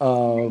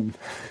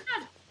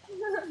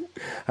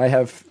 I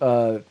have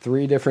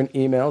 3 different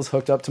emails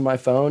hooked up to my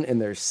phone,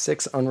 and there's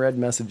 6 unread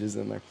messages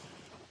in there.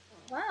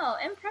 Wow,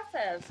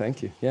 impressive.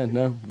 Thank you. Yeah,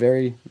 no,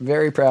 very,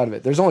 very proud of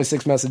it. There's only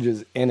 6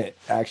 messages in it,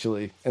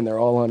 actually, and they're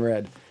all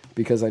unread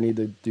because I need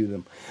to do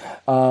them.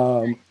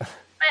 I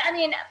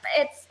mean,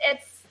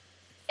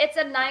 it's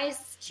a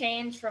nice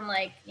change from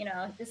like,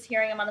 just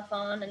hearing him on the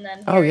phone and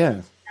then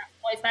that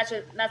voice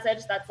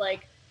message that's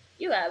like,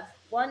 you have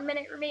 1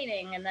 minute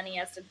remaining, and then he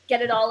has to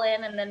get it all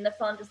in, and then the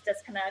phone just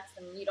disconnects,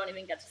 and you don't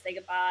even get to say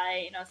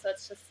goodbye. So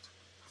it's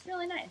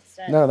really nice.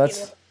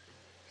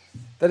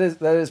 That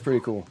is pretty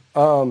cool.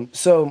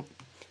 So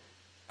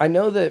I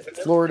know that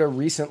Florida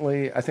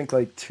recently, I think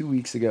like 2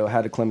 weeks ago,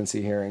 had a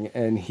clemency hearing,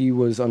 and he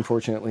was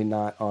unfortunately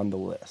not on the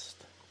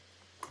list.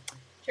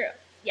 True.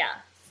 Yeah.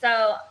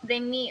 So they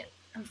meet.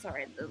 I'm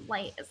sorry, the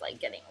light is like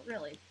getting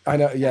really. I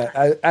know.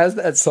 Yeah. As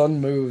that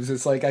sun moves,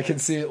 it's like I can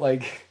see it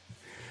like.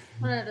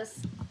 Wonder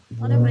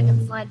if I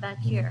can slide back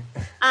here.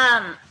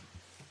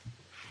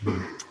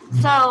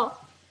 So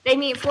they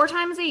meet 4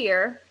 times a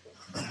year.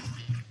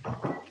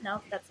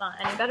 Nope, that's not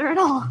any better at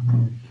all.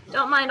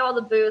 Don't mind all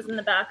the booze in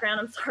the background.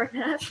 I'm sorry,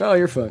 Matt. Oh,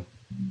 you're fine.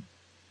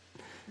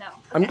 No.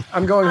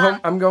 I'm going home.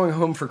 I'm going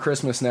home for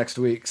Christmas next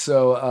week,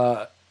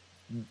 so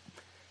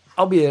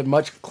I'll be at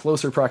much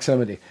closer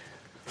proximity.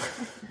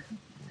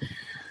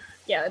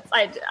 Yeah,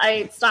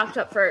 I stocked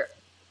up for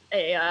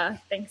a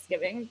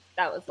Thanksgiving.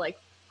 That was like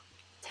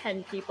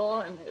 10 people,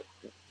 and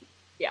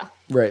yeah.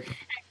 Right.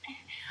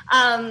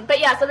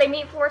 But yeah, so they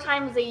meet 4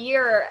 times a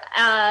year.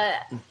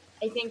 I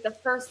think the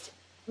first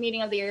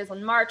meeting of the year is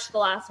in March. The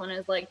last one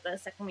is like the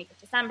second week of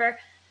December.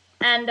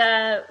 And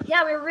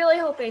we were really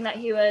hoping that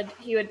he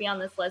would be on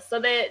this list. So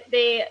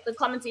the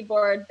clemency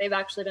board, they've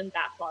actually been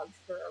backlogged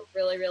for a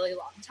really, really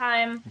long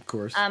time. Of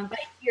course. By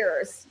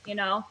years,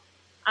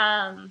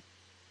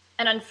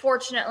 and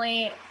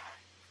unfortunately,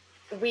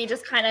 we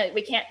just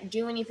we can't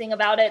do anything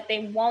about it.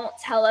 They won't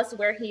tell us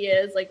where he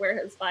is, like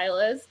where his file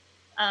is,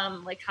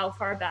 like how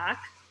far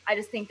back. I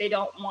just think they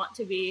don't want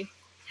to be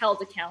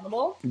held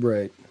accountable.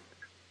 Right.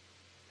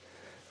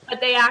 But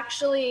they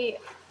actually,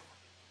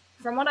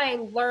 from what I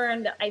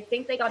learned, I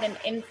think they got an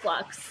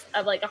influx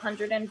of like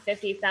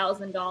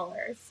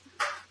 $150,000.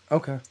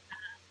 Okay.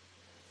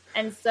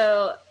 And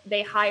so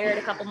they hired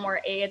a couple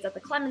more aides at the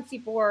clemency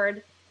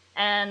board,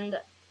 and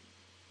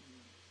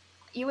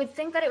you would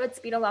think that it would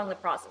speed along the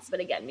process,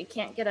 but again, we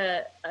can't get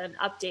an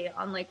update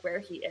on like where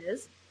he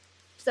is.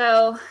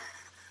 So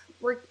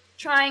we're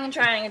trying, and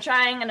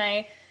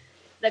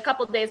the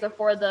couple of days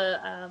before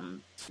the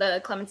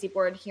clemency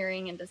board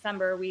hearing in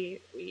December,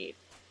 we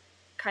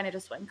kind of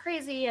just went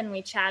crazy, and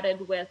we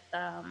chatted with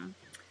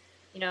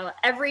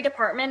every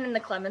department in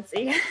the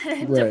clemency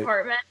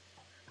department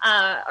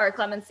or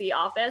clemency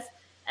office,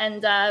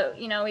 and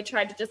we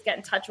tried to just get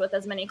in touch with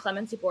as many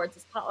clemency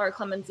boards or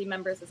clemency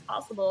members as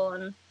possible,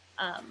 and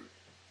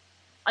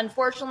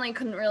unfortunately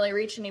couldn't really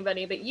reach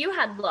anybody. But you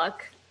had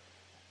luck.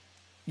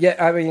 Yeah,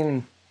 I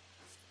mean,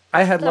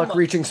 I had luck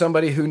reaching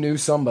somebody who knew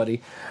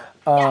somebody.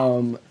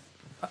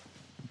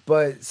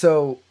 But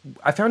so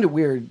I found it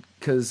weird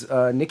because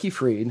Nikki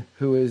Fried,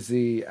 who is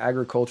the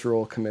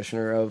agricultural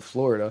commissioner of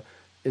Florida,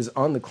 is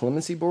on the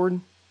clemency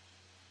board.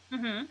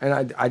 Mm-hmm.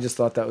 And I just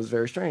thought that was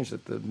very strange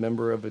that the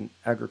member of an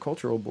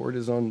agricultural board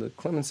is on the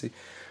clemency.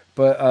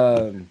 But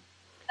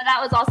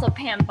that was also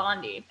Pam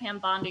Bondi. Pam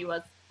Bondi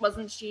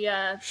wasn't she?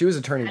 She was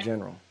Attorney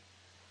General.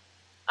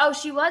 Oh,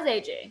 she was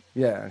AG.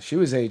 Yeah, she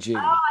was AG. Oh,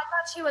 I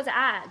thought she was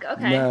AG.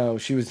 Okay. No,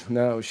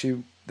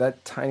 she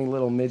that tiny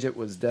little midget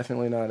was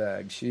definitely not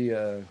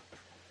AG.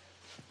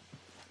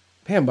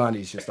 Pam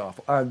Bondi's just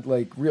awful.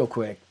 Like real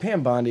quick,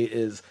 Pam Bondi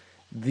is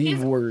the She's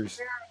worst.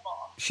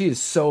 terrible. She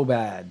is so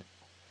bad.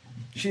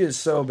 She is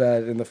so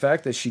bad, and the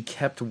fact that she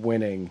kept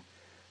winning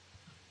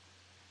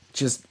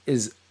just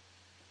is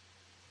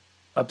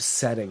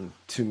upsetting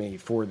to me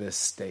for this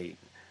state.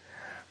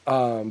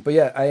 But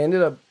yeah, I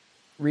ended up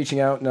reaching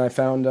out and I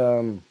found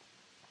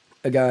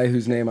a guy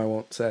whose name I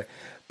won't say,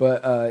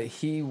 but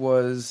he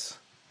was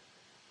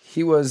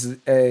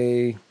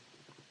a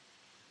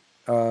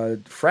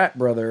frat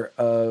brother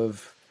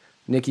of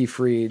Nikki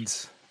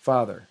Fried's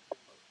father.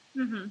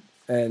 Mm-hmm.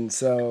 And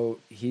so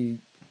he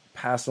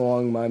passed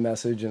along my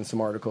message and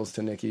some articles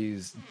to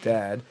Nikki's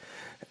dad.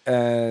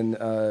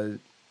 And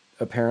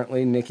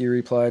apparently Nikki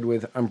replied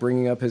with, "I'm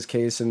bringing up his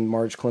case in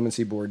March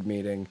clemency board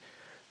meeting."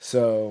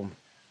 So...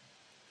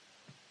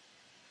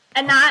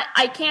 And that,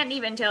 I can't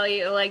even tell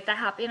you, like, the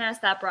happiness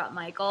that brought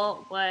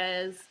Michael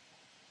was,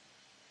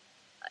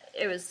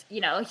 it was, you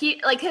know,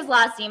 he, like, his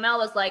last email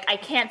was like, "I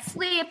can't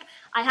sleep.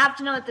 I have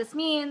to know what this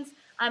means."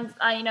 I'm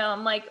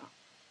like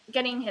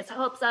getting his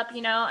hopes up,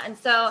 you know? And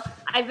so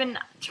I've been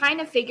trying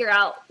to figure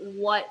out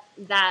what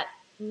that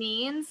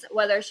means,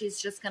 whether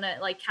she's just going to,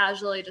 like,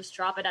 casually just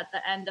drop it at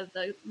the end of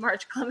the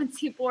March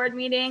clemency board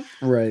meeting,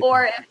 Right.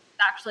 or if he's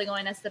actually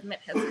going to submit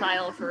his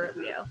file for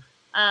review.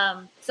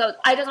 So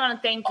I just want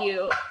to thank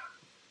you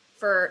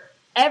for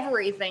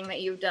everything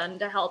that you've done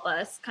to help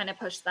us kind of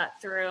push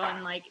that through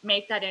and like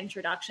make that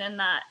introduction.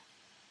 That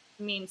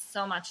means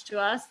so much to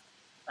us.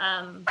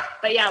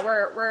 But yeah,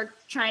 we're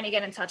trying to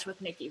get in touch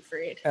with Nikki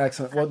Fried.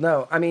 Excellent. Well,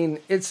 no, I mean,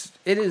 it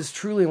is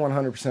truly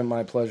 100%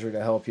 my pleasure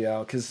to help you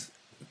out, because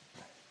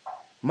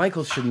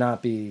Michael should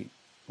not be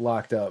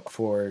locked up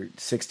for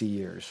 60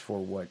 years for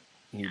what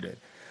he did.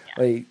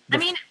 Yeah. Like, I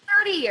mean,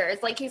 30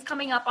 years, like he's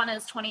coming up on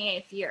his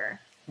 28th year.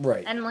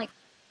 Right. And like,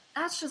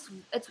 that's just,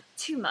 it's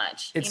too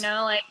much, It's, you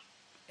know, like.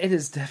 It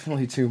is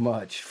definitely too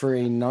much for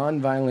a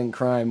non-violent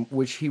crime,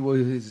 which he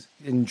was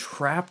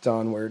entrapped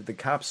on, where the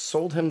cops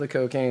sold him the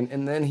cocaine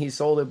and then he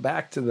sold it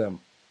back to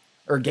them.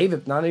 Or gave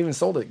it, not even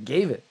sold it,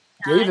 gave it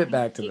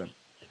back to them.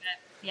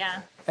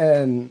 Yeah.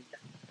 And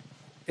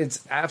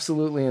it's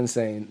absolutely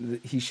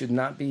insane. He should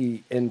not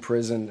be in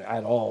prison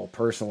at all,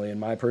 personally, in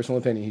my personal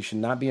opinion. He should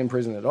not be in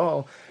prison at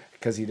all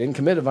because he didn't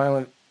commit a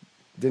violent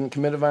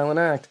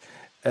act.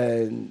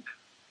 And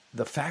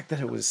the fact that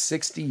it was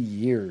 60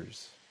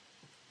 years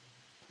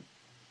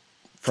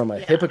from a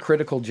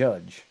hypocritical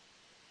judge.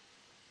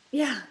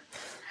 Yeah.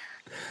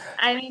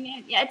 I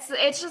mean,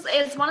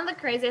 it's one of the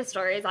craziest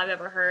stories I've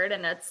ever heard.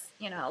 And it's,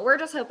 you know, we're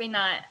just hoping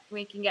that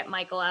we can get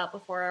Michael out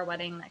before our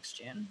wedding next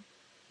June.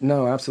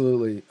 No,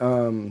 absolutely.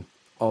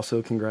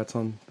 Also, congrats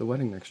on the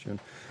wedding next June.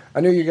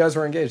 I knew you guys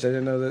were engaged. I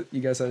didn't know that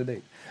you guys had a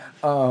date.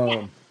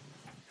 Yeah.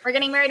 We're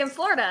getting married in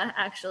Florida,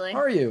 actually.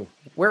 Are you?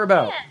 Where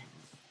about? Yeah.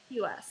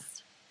 Key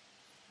West.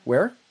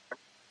 Where?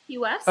 Key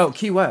West. Oh,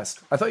 Key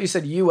West. I thought you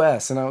said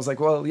U.S., and I was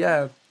like, well,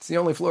 yeah, it's the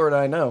only Florida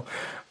I know.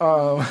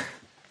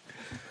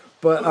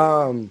 But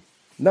no,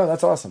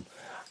 that's awesome.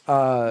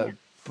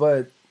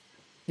 But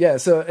yeah,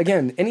 so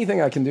again,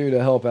 anything I can do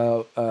to help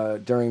out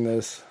during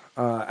this,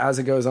 as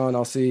it goes on,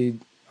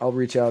 I'll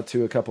reach out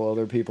to a couple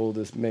other people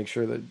to make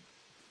sure that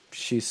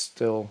she's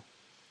still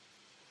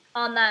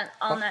on that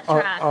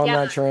track. On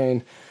that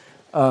train.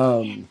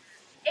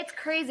 It's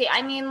crazy.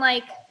 I mean,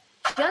 like,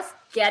 just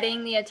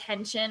getting the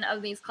attention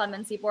of these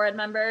clemency board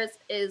members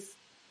is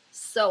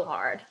so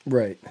hard.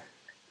 Right.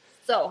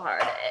 So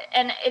hard.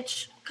 And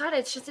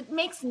it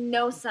makes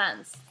no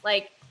sense.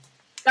 Like,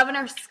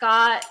 Governor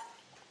Scott,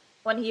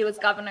 when he was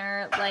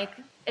governor, like,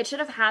 it should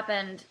have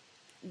happened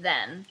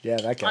then. Yeah,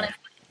 that guy. Honestly,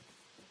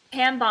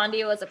 Pam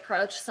Bondi was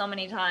approached so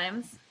many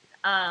times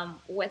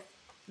with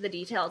the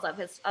details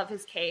of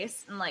his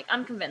case, and like,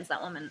 I'm convinced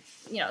that woman,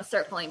 you know,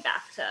 circling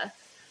back to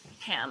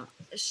Pam,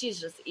 she's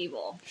just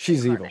evil.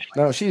 She's evil.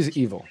 No, she's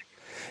evil.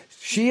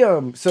 She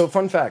so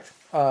fun fact,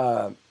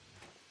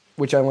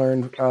 which I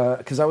learned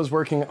because I was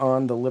working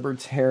on the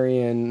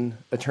Libertarian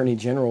Attorney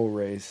General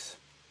race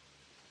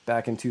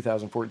back in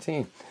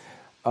 2014,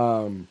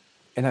 and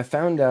I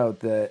found out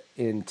that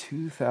in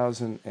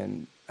 2000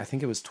 and I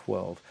think it was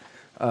 12,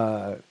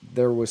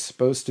 there was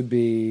supposed to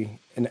be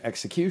an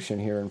execution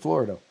here in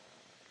Florida.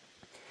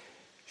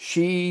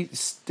 She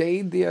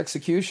stayed the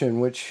execution,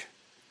 which,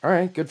 all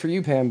right, good for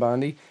you, Pam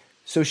Bondi,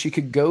 so she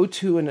could go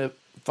to a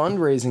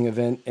fundraising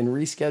event and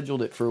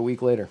rescheduled it for a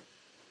week later.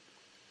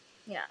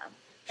 Yeah.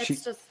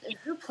 It's just,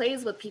 who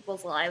plays with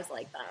people's lives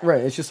like that?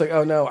 Right. It's just like,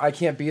 oh, no, I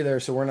can't be there,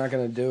 so we're not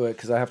going to do it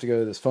because I have to go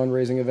to this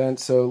fundraising event.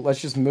 So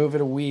let's just move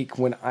it a week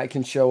when I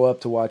can show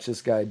up to watch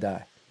this guy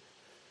die.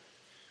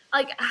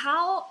 Like,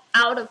 how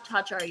out of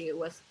touch are you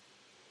with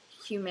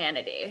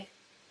humanity?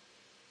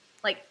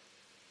 Like,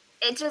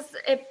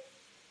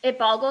 it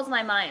boggles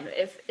my mind.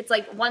 If it's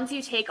like, once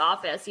you take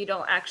office, you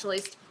don't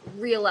actually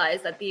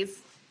realize that these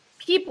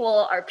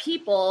people are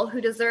people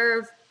who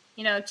deserve,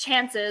 you know,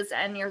 chances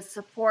and your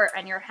support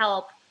and your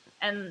help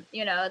And,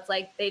 it's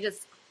like they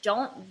just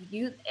don't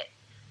use it.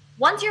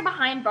 Once you're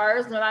behind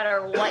bars, no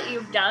matter what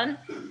you've done,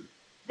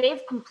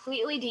 they've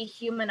completely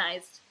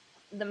dehumanized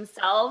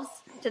themselves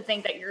to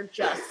think that you're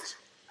just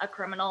a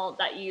criminal,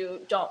 that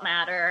you don't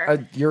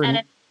matter.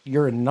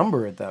 You're a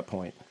number at that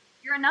point.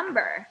 You're a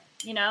number,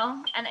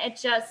 and it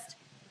just,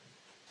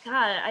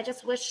 God, I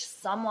just wish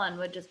someone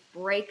would just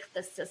break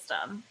the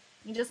system.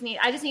 I just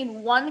need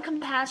one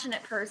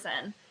compassionate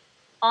person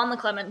on the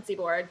clemency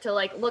board to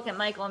like look at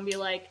Michael and be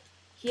like,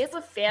 he has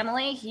a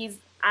family. He's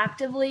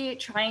actively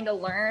trying to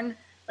learn.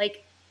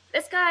 Like,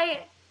 this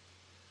guy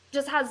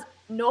just has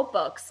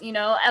notebooks,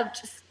 of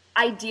just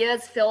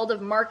ideas filled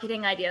of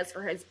marketing ideas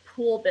for his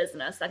pool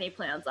business that he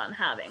plans on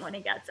having when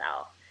he gets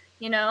out.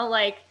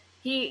 Like,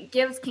 he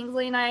gives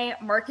Kingsley and I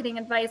marketing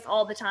advice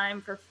all the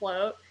time for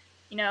Float.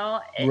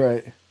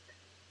 Right.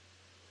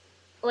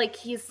 Like,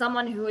 he's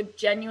someone who would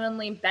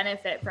genuinely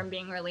benefit from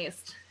being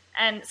released,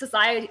 and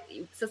society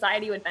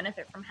would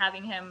benefit from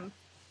having him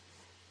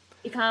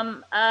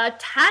become a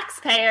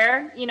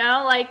taxpayer.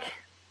 Like,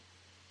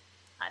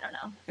 I don't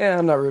know. Yeah,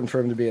 I'm not rooting for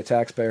him to be a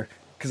taxpayer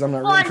because I'm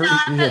not well, rooting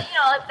for.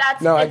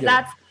 Not,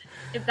 yeah.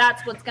 If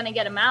that's what's gonna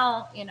get him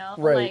out,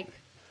 Right. Like,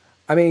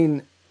 I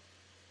mean,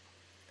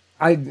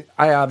 I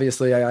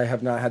obviously I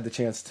have not had the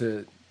chance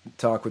to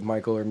talk with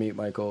Michael or meet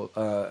Michael.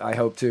 I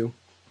hope to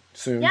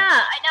soon. Yeah,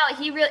 I know.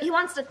 He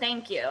wants to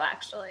thank you,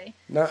 actually.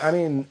 No, I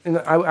mean,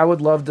 I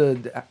would love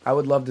to. I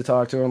would love to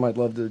talk to him. I'd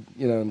love to,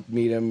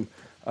 meet him.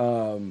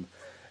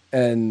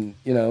 And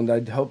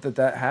I'd hope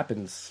that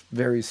happens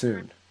very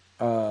soon.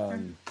 I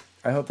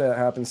hope that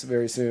happens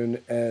very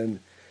soon. And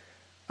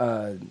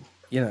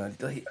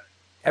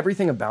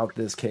everything about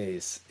this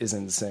case is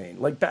insane.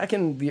 Like, back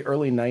in the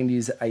early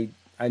 '90s,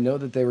 I know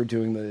that they were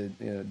doing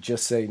the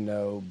Just Say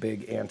No,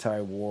 big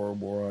anti-war,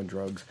 war on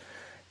drugs.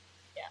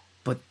 Yeah.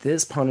 But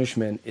this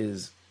punishment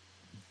is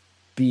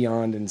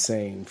beyond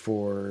insane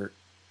for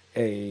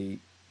a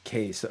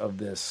case of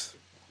this.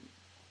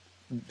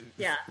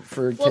 Yeah.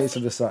 For a case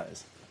of this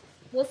size.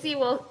 We'll see.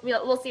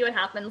 We'll see what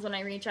happens when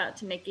I reach out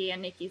to Nikki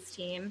and Nikki's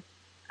team.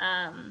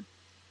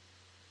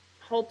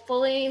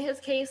 Hopefully his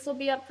case will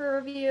be up for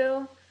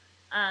review.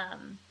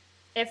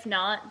 If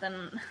not,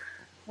 then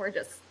we're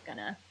just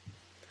gonna.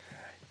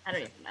 I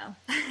don't even know.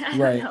 I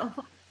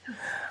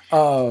don't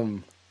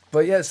know.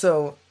 But yeah,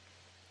 so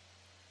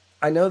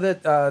I know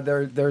that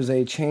there's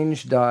a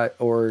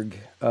change.org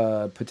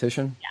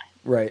petition. Yeah.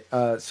 Right.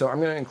 So I'm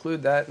going to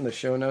include that in the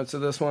show notes of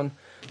this one.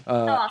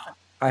 Awesome.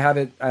 I have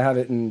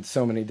it in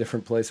so many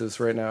different places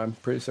right now. I'm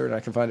pretty certain I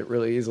can find it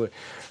really easily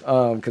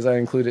because I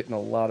include it in a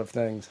lot of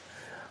things.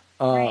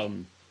 Right.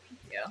 Thank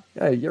you.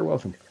 Yeah, you're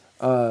welcome.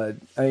 I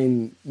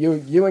mean,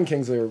 you and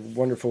Kingsley are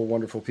wonderful,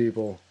 wonderful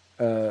people,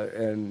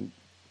 and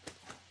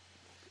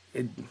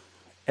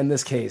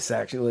this case,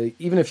 actually,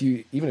 even if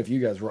you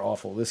guys were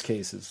awful, this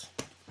case is.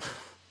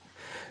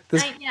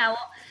 Yeah,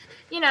 well,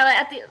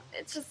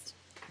 it just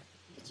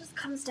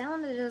comes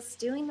down to just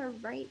doing the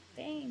right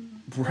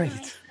thing.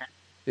 Right.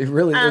 It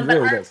really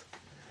does.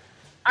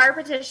 Our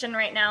petition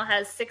right now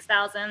has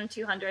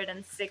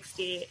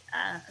 6,260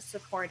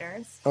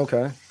 supporters.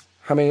 Okay.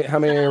 How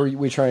many are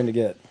we trying to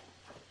get?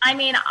 I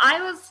mean,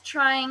 I was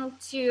trying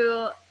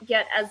to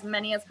get as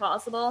many as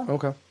possible.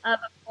 Okay.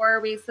 Before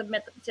we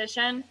submit the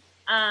petition.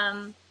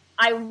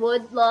 I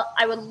would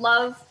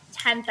love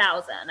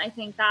 10,000. I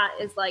think that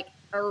is like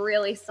a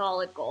really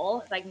solid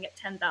goal if I can get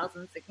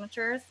 10,000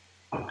 signatures.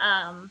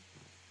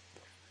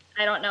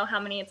 I don't know how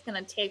many it's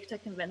going to take to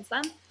convince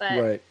them, but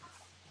right.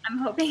 I'm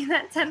hoping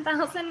that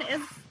 10,000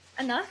 is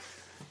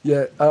enough.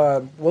 Yeah,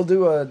 we'll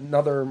do a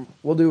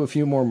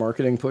few more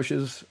marketing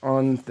pushes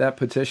on that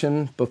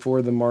petition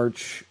before the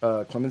March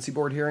clemency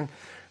board hearing,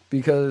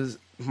 because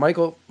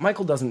Michael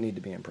doesn't need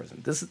to be in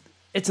prison.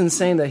 It's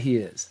insane that he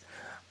is,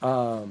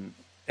 and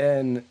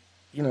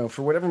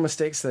for whatever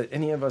mistakes that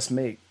any of us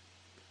make,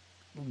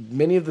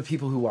 many of the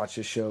people who watch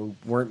this show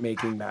weren't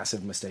making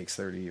massive mistakes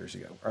 30 years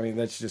ago. I mean,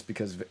 that's just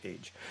because of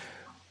age.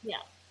 Yeah.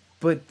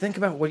 But think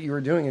about what you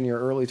were doing in your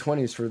early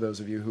 20s, for those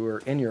of you who are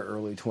in your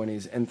early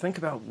 20s, and think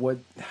about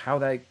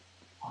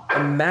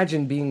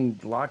imagine being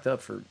locked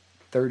up for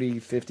 30,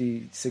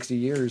 50, 60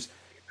 years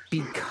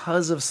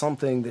because of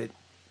something that,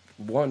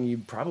 one, you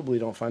probably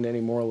don't find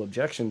any moral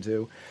objection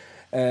to,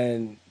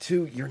 and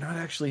two, you're not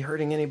actually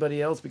hurting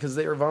anybody else because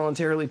they are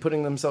voluntarily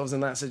putting themselves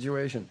in that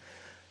situation.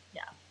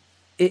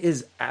 It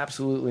is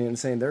absolutely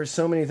insane. There are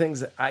so many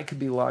things that I could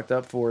be locked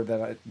up for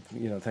that I,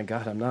 thank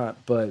God I'm not.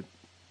 But,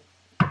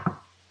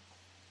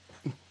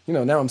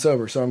 now I'm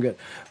sober, so I'm good.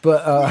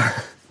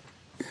 But,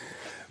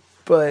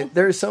 but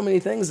there are so many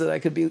things that I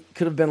could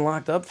have been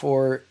locked up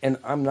for, and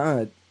I'm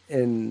not.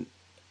 And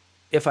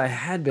if I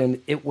had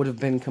been, it would have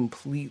been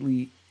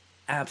completely,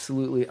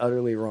 absolutely,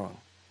 utterly wrong.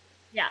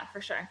 Yeah,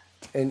 for sure.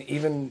 And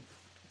even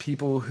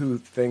people who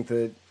think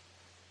that,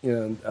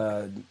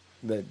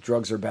 that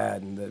drugs are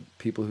bad and that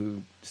people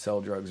who sell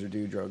drugs or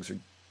do drugs or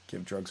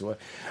give drugs away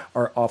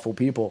are awful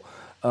people,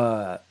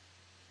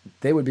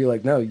 they would be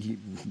like, no,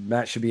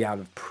 Matt should be out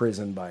of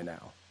prison by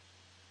now.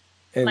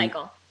 And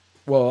Michael.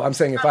 Well, I'm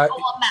saying if I,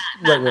 well,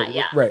 Matt,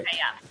 yeah. right. Okay,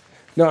 yeah.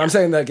 No, I'm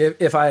saying that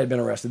if I had been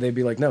arrested, they'd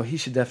be like, no, he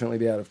should definitely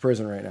be out of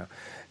prison right now.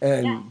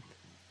 And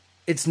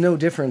it's no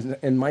different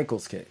in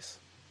Michael's case.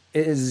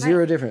 It is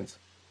zero difference.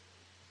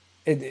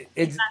 It's,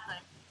 Exactly.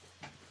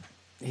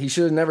 he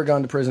should have never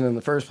gone to prison in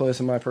the first place,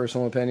 in my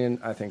personal opinion.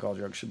 I think all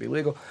drugs should be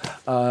legal.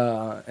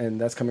 And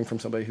that's coming from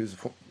somebody who's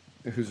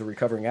a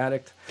recovering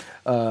addict.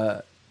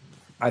 I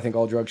think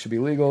all drugs should be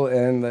legal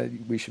and that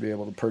we should be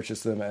able to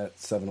purchase them at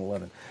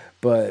 7-Eleven.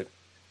 But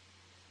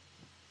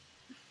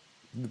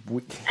it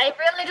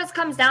really just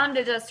comes down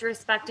to just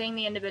respecting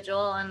the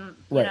individual, and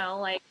you know,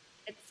 like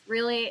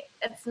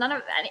it's none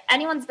of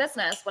anyone's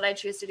business what I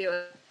choose to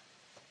do.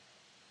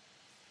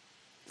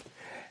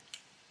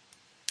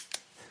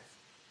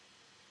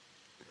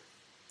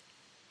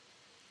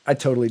 I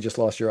totally just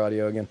lost your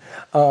audio again.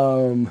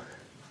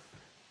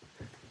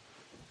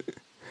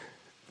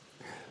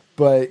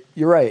 But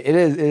you're right.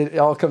 It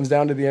all comes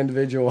down to the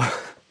individual.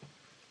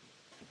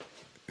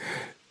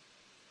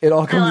 It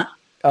all comes.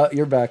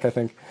 You're back, I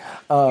think.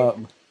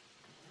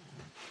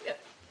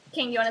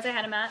 King, do you want to say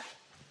hi to Matt?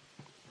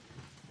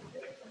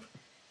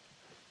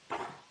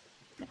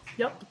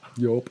 Yep.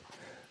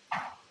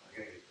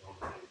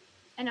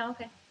 I know.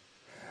 Okay.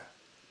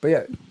 But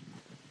yeah.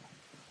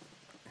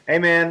 Hey,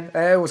 man.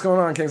 Hey, what's going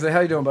on, Kingsley? How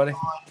you doing, buddy?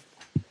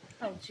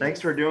 Oh,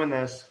 Thanks for doing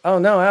this. Oh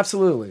no,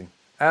 absolutely.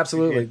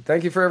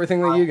 Thank you for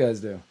everything that you guys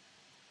do.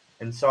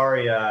 And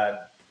sorry,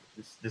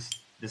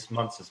 this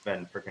month's has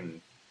been freaking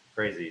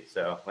crazy,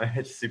 so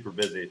it's super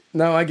busy.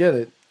 No, I get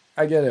it.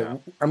 Yeah.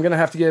 I'm gonna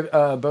have to get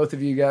both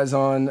of you guys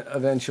on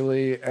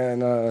eventually,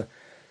 and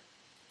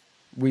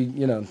we're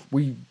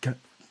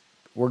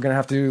gonna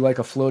have to do like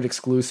a float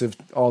exclusive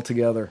all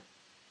together.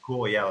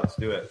 Cool. Yeah, let's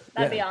do it.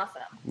 That'd be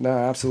awesome. No,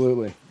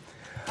 absolutely.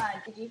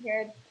 Did you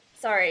hear?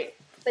 Sorry,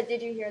 but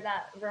did you hear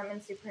that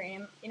Vermin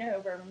Supreme? You know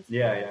who Vermin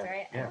Supreme is,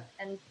 right? Yeah.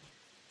 And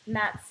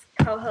Matt's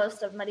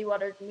co-host of Muddy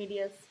Water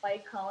Media's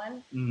Spike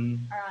Cohen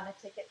are on a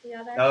ticket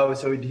together. Oh,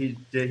 so he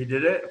did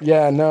it?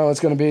 Yeah, no, it's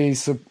gonna be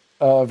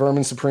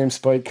Vermin Supreme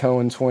Spike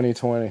Cohen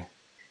 2020.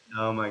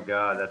 Oh my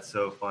God, that's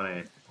so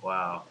funny!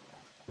 Wow,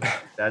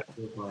 that's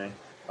so funny.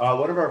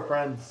 One of our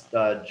friends,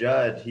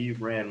 Judd, he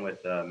ran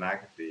with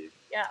McAfee.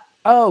 Yeah.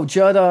 Oh,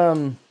 Judd.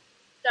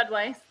 Judd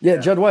Weiss. Yeah,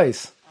 Judd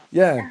Weiss.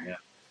 Yeah,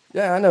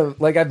 I know.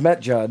 Like I've met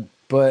Judd,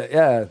 but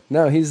yeah,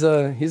 no, he's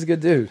a good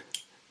dude.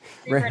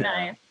 Super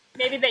nice.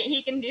 Maybe that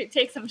he can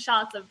take some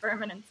shots of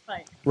Vermin and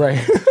Spike.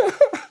 Right.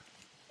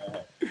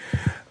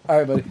 All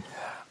right, buddy.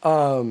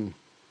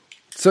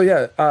 So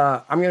yeah,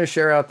 I'm gonna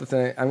share out the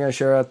thing. I'm gonna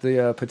share out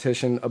the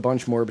petition a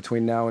bunch more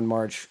between now and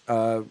March.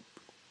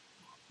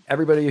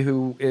 Everybody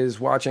who is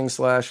watching /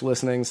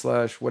 listening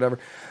 / whatever,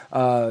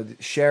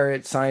 share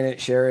it, sign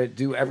it, share it,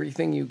 do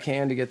everything you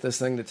can to get this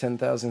thing to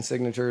 10,000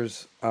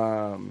 signatures.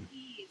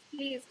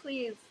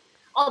 Please.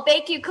 I'll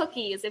bake you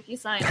cookies if you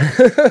sign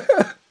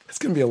it. It's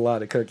going to be a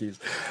lot of cookies.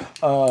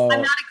 I'm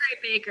not a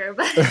great baker,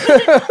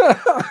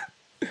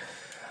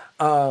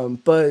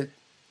 but... But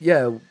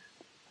yeah,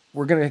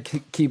 we're going to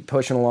keep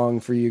pushing along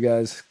for you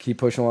guys. Keep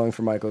pushing along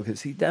for Michael,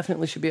 because he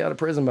definitely should be out of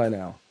prison by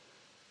now.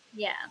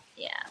 Yeah.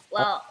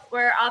 Well,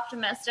 we're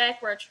optimistic.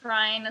 We're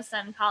trying to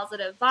send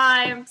positive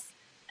vibes.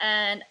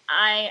 And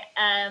I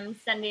am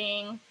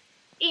sending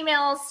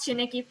emails to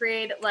Nikki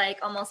Fried like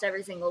almost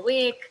every single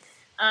week.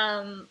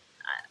 I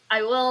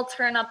will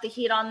turn up the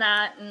heat on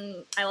that,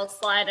 and I will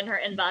slide in her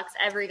inbox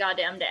every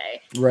goddamn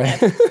day.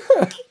 Right.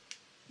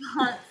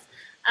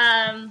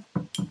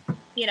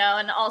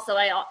 And also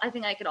I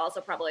think I could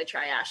also probably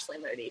try Ashley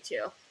Moody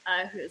too,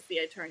 who's the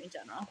Attorney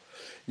General.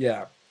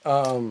 Yeah.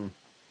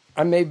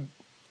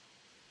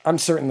 I'm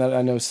certain that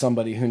I know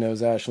somebody who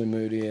knows Ashley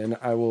Moody, and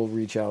I will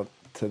reach out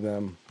to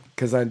them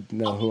because I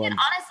know who I'm.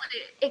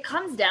 Honestly, it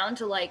comes down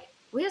to like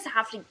we just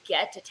have to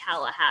get to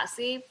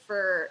Tallahassee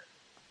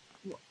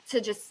to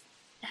just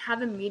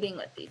have a meeting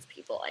with these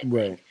people. I think,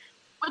 right.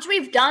 Which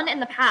we've done in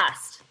the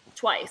past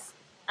twice.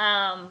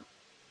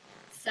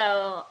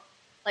 So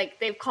like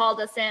they've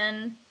called us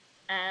in,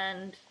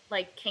 and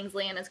like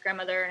Kingsley and his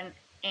grandmother and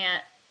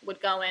aunt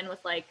would go in with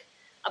like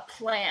a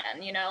plan,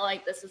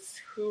 like this is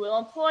who will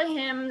employ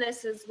him,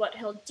 this is what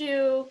he'll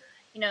do,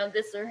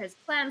 this are his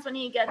plans when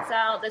he gets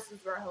out, this is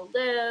where he'll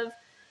live,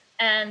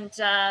 and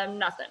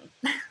nothing.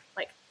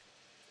 Like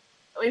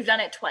we've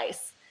done it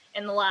twice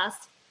in the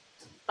last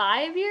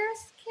 5 years,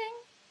 King,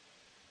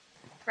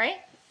 right?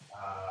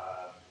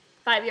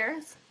 5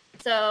 years.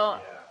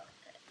 So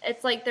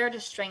it's like they're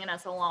just stringing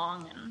us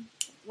along, and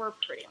we're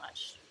pretty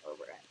much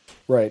over it.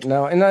 Right.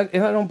 No, and I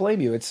don't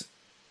blame you.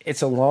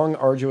 It's a long,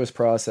 arduous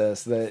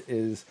process that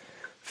is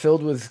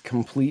filled with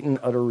complete and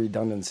utter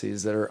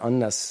redundancies that are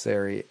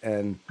unnecessary.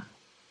 And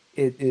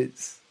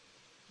it's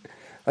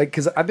like,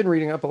 because I've been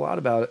reading up a lot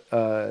about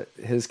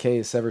his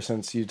case ever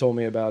since you told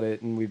me about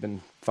it, and we've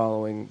been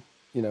following,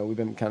 we've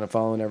been kind of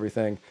following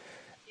everything.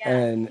 Yeah.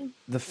 And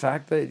the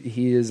fact that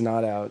he is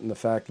not out, and the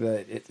fact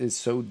that it is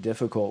so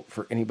difficult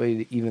for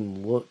anybody to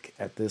even look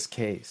at this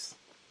case,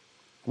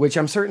 which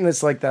I'm certain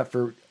it's like that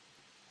for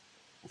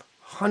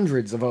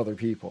hundreds of other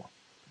people.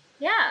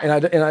 Yeah. and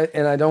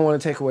I don't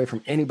want to take away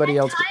from anybody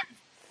else.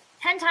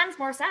 10 times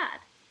more sad.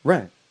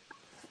 Right.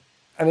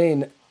 I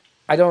mean,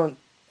 I don't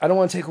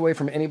want to take away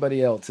from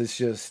anybody else. It's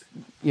just,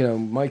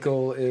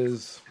 Michael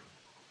is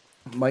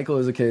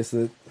a case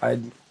that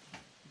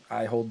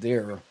I hold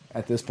dear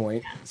at this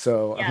point.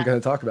 So I'm going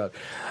to talk about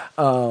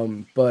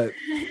it.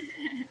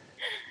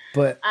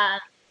 But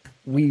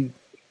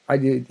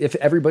if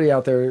everybody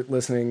out there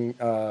listening,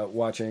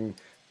 watching,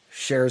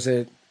 shares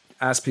it,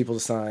 ask people to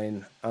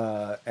sign,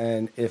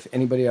 and if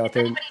anybody out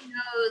there, anybody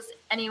knows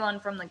anyone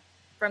from the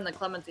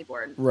Clemency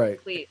Board,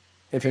 right? Please,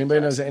 if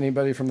anybody knows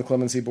anybody from the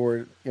Clemency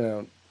Board,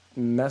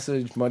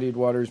 message Muddied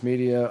Waters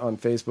Media on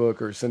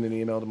Facebook or send an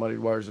email to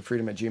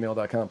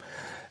muddiedwatersofreedom@gmail.com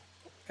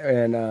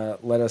and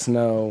let us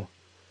know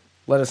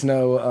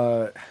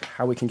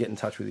how we can get in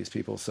touch with these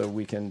people so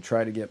we can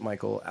try to get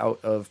Michael out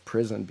of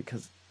prison,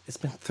 because it's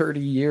been 30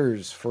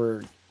 years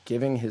for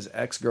giving his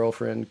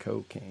ex-girlfriend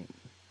cocaine.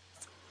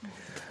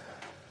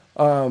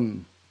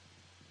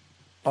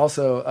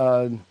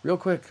 Also, real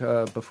quick,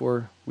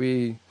 before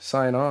we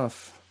sign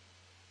off.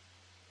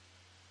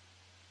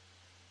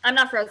 I'm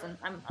not frozen.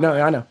 No,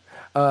 I know.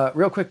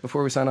 Real quick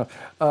before we sign off.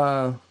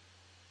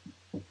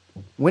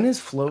 When is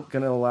Float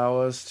going to allow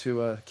us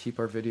to keep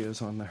our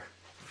videos on there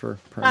for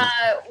permanent?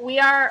 We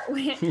are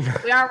working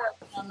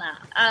on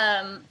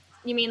that.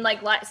 You mean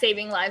like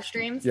saving live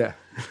streams? Yeah.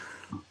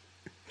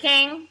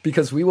 King?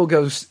 Because we will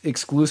go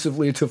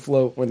exclusively to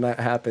Float when that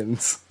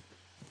happens.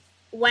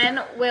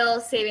 When will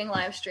saving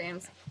live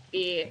streams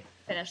be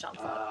finished on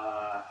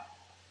Float?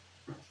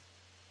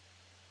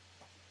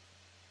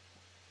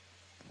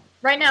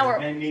 Right now we're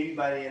maybe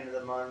by the end of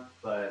the month,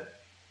 but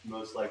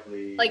most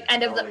likely like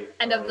end of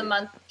the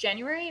month,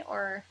 January,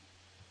 or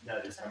no,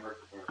 December.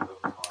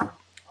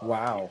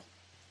 Wow.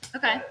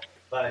 Okay.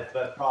 But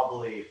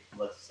probably,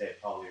 let's say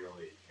probably early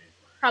January.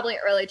 Probably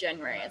early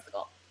January is the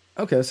goal.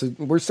 Okay, so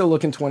we're still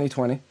looking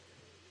 2020.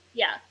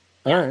 Yeah.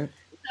 All right.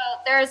 So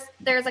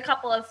there's a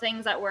couple of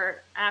things that we're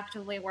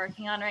actively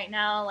working on right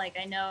now. Like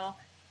I know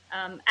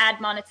ad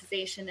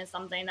monetization is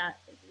something that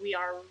we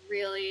are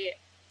really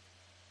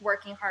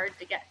working hard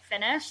to get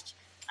finished.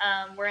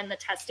 We're in the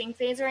testing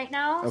phase right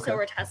now. Okay. So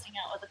we're testing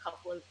out with a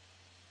couple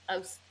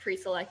of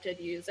pre-selected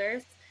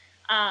users.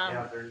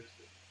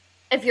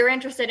 If you're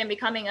interested in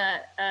becoming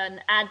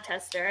an ad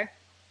tester,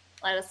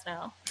 let us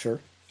know. Sure.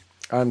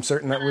 I'm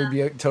certain that we'd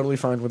be totally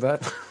fine with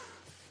that.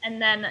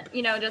 And then,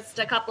 just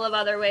a couple of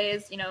other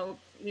ways,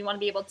 we want to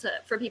be able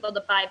for people to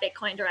buy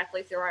Bitcoin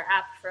directly through our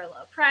app for a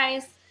low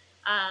price.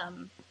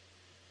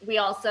 We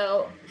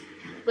also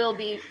will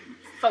be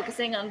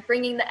focusing on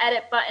bringing the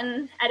edit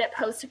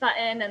post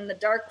button, and the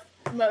dark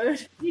mode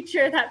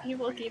feature that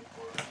people keep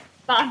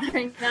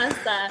bothering us.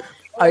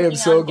 I am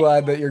so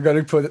glad that you're going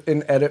to put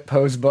an edit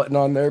post button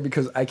on there,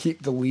 because I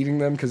keep deleting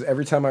them, because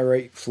every time I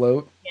write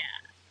Float,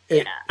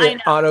 it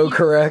auto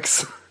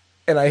corrects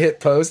and I hit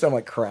post. I'm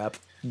like, crap,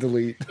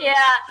 delete. Yeah.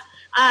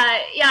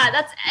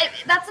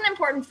 That's an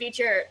important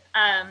feature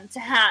to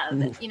have.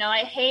 I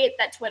hate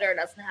that Twitter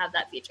doesn't have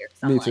that feature.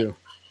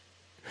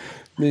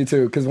 Me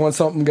too. Because once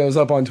something goes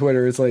up on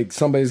Twitter, it's like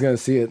somebody's going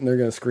to see it and they're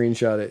going to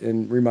screenshot it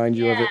and remind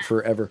you of it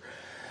forever.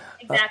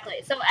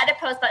 Exactly. So edit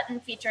post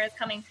button feature is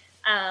coming.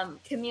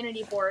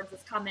 Community boards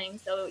is coming.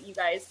 So you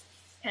guys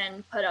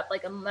can put up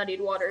like a Muddied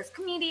Waters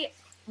community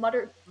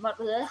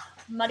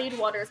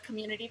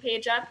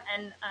page up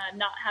and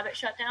not have it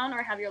shut down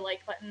or have your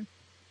like button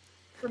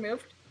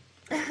removed,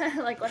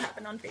 like what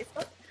happened on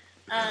Facebook.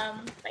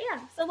 But yeah,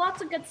 so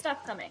lots of good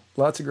stuff coming.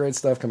 Lots of great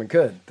stuff coming.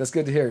 Good. That's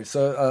good to hear.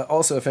 So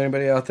also, if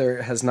anybody out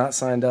there has not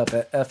signed up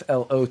at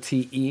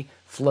FLOTE,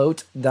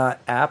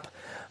 float.app,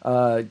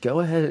 go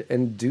ahead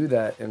and do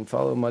that and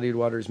follow Muddied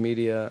Waters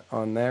Media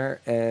on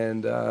there.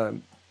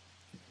 And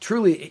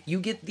truly, you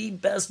get the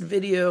best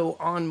video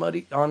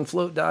on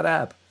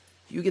float.app.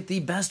 You get the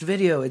best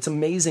video. It's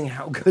amazing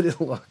how good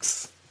it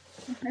looks.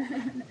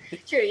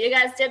 True. You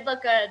guys did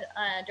look good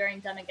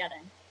during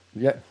Dunageddon.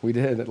 Yeah, we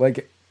did.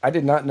 Like, I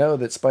did not know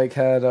that Spike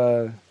had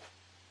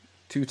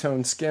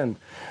two-tone skin.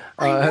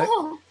 I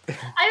know.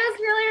 I was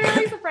really,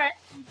 really surprised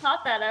when you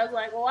thought that. I was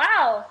like,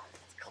 wow,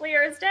 it's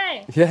clear as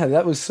day. Yeah,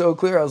 that was so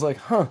clear. I was like,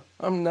 huh,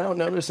 I'm now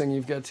noticing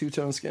you've got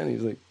two-tone skin.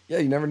 He's like, yeah,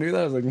 you never knew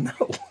that? I was like, no.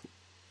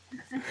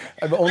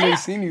 I've only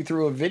seen you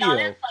through a video.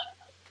 Honest,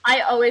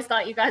 I always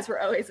thought you guys were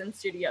always in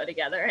studio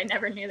together. I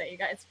never knew that you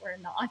guys were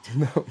not.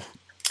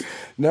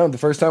 No, the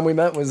first time we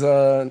met was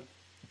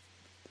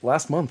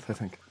last month, I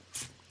think.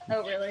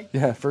 Oh, really?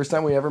 Yeah, first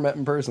time we ever met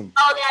in person.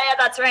 Oh, yeah,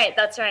 that's right.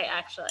 That's right,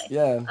 actually.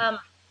 Yeah.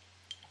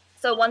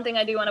 So one thing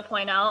I do want to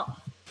point out,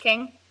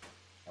 King.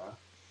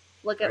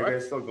 Look at Are you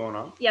guys still going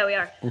on? Yeah, we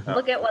are.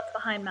 Look at what's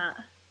behind Matt.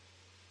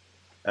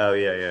 Oh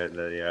yeah,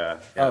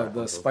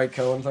 the Spike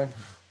Cohen thing.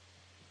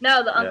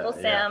 No, the Uncle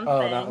Sam thing.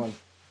 Oh, that one.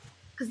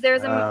 Because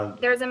there's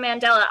a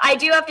Mandela. I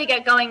do have to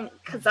get going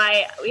because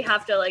we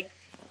have to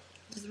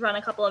just run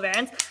a couple of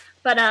errands.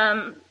 But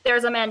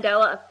there's a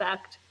Mandela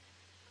effect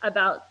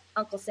about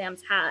Uncle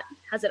Sam's hat.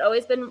 Has it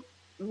always been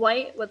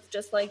white with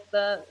just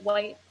the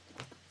white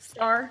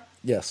star?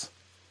 Yes.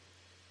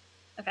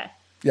 Okay.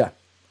 Yeah.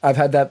 I've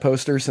had that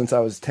poster since I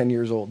was 10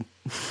 years old.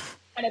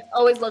 And it's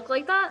always looked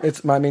like that?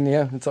 It's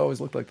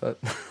always looked like that.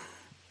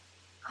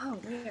 Oh,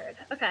 weird.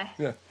 Okay.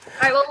 Yeah. All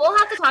right, well, we'll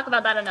have to talk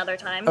about that another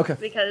time. Okay.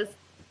 Because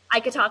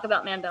I could talk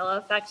about Mandela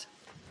Effect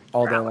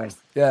All for day long. hours.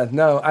 Yeah,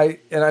 no, I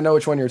know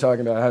which one you're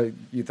talking about, how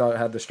you thought it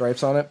had the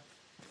stripes on it.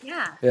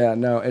 Yeah. Yeah,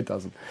 no, it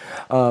doesn't.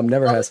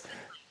 Never has.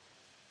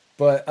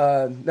 But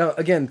no,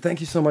 again,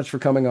 thank you so much for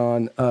coming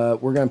on.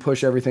 We're going to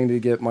push everything to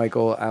get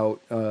Michael out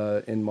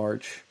in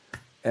March.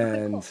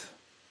 And cool.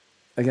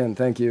 again,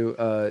 thank you.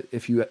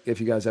 If you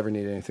guys ever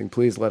need anything,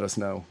 please let us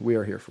know. We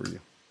are here for you.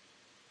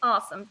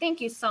 Awesome.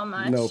 Thank you so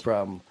much. No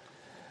problem.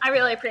 I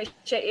really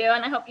appreciate you,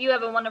 and I hope you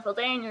have a wonderful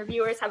day and your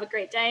viewers have a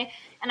great day.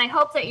 And I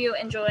hope that you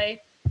enjoy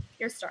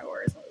your Star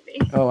Wars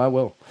movie. Oh, I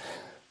will.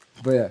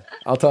 But yeah,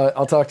 I'll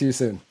talk to you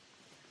soon.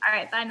 All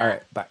right, bye now. All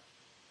right, bye.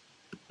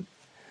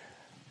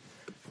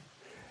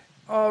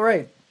 All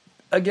right.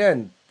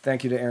 Again,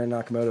 thank you to Aaron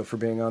Nakamoto for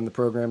being on the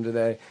program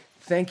today.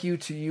 Thank you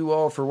to you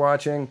all for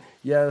watching.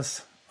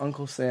 Yes,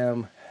 Uncle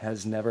Sam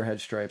has never had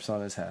stripes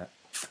on his hat.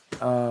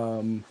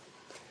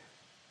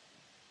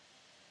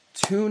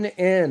 Tune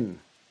in.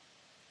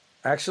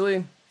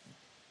 Actually,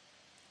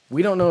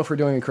 we don't know if we're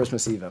doing a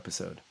Christmas Eve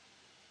episode.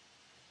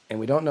 And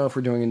we don't know if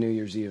we're doing a New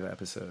Year's Eve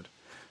episode.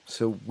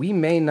 So we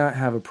may not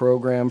have a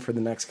program for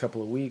the next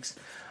couple of weeks.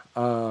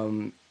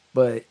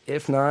 But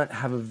if not,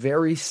 have a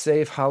very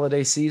safe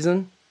holiday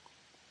season.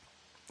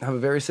 Have a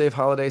very safe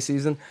holiday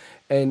season.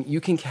 And you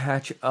can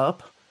catch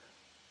up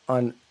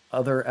on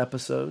other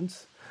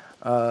episodes.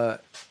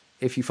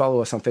 If you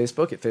follow us on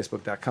Facebook at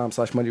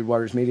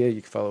facebook.com/muddiedwatersmedia.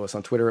 You can follow us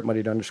on Twitter at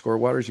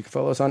muddied_waters. You can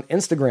follow us on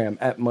Instagram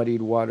at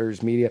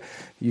muddiedwatersmedia.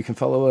 You can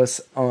follow us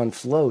on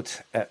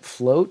Float at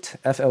float,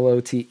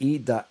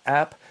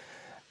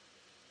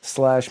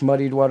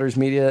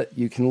 flote.app/muddiedwatersmedia.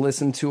 You can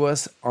listen to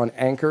us on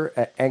Anchor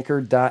at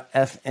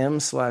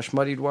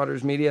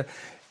anchor.fm/muddiedwatersmedia.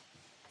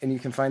 And you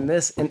can find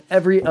this and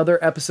every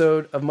other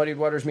episode of Muddied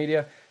Waters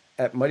Media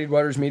at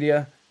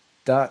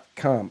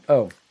muddiedwatersmedia.com.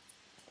 Oh,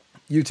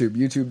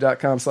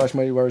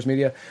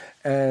 youtube.com/muddiedwatersmedia.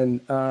 And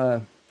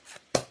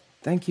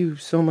thank you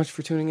so much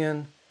for tuning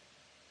in.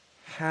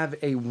 Have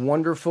a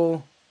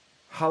wonderful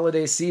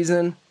holiday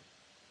season.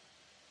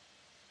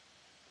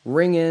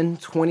 Ring in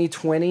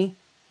 2020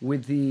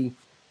 with the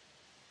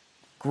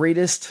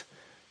greatest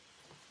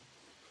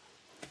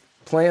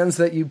plans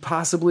that you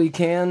possibly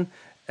can.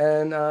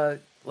 And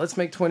let's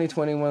make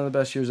 2020 one of the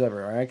best years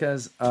ever. All right,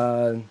 guys?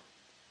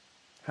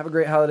 Have a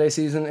great holiday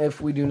season. If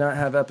we do not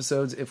have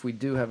episodes, if we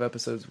do have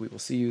episodes, we will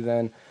see you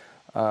then.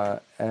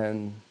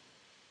 And,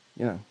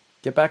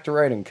 get back to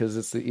writing because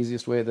it's the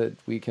easiest way that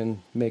we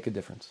can make a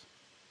difference.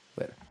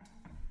 Later.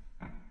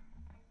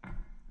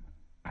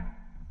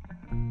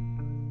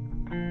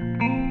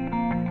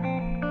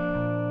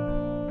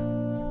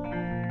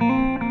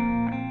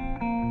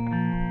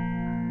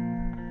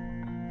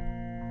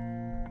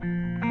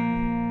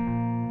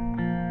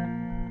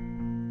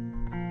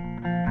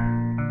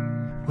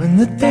 When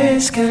the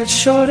days get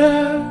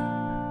shorter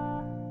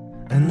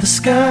and the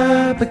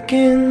sky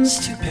begins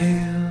to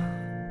pale,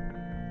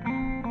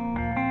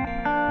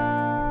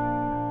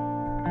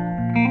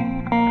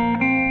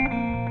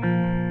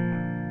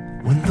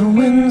 when the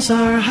winds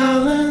are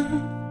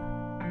howling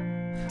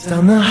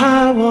down the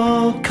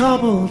high-walled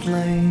cobbled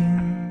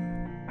lane,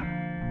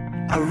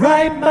 I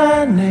write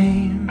my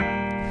name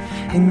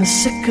in the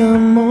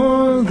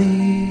sycamore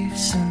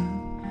leaves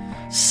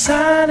and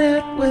sign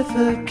it with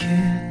a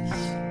kiss.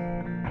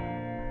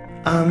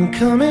 I'm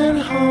coming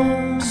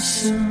home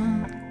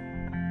soon.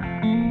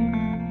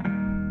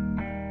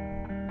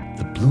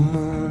 The blue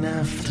moon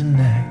after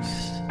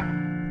next.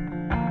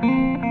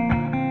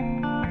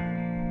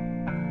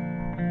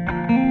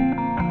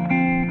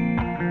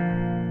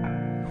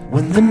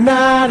 When the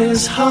night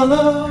is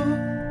hollow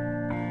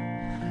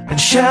and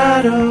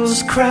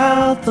shadows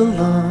crowd the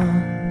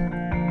lawn,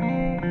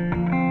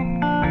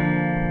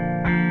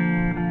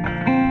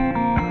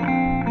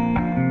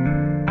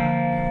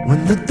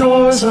 when the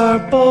doors are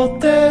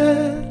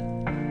bolted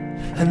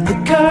and the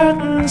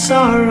curtains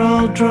are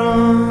all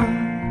drawn,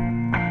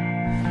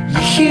 you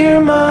hear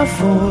my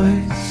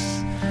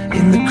voice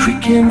in the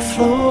creaking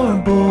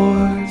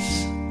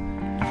floorboards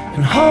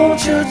and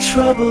hold your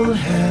troubled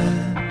head.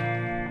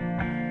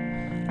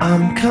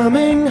 I'm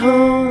coming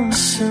home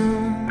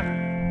soon.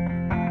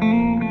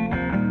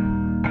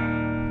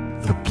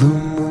 The blue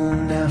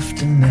moon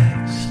after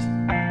next.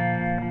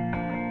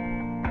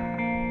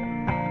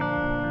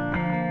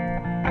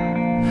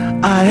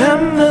 I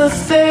am the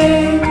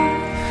thing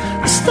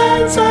that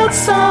stands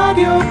outside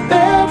your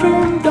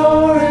bedroom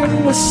door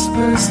and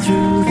whispers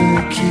through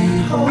the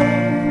keyhole.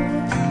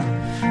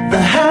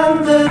 The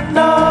hand that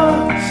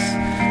knocks,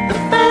 the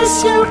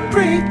face you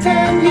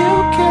pretend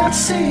you can't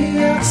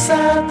see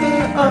outside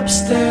the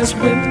upstairs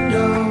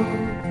window.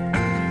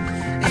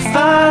 If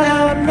I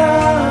am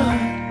not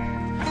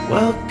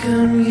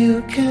welcome,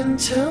 you can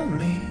tell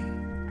me.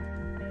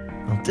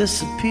 I'll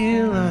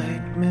disappear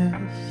like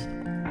mist.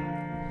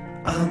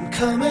 I'm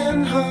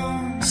coming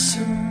home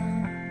soon.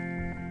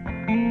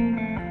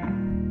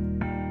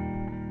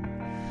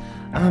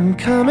 I'm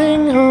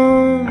coming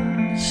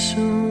home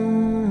soon.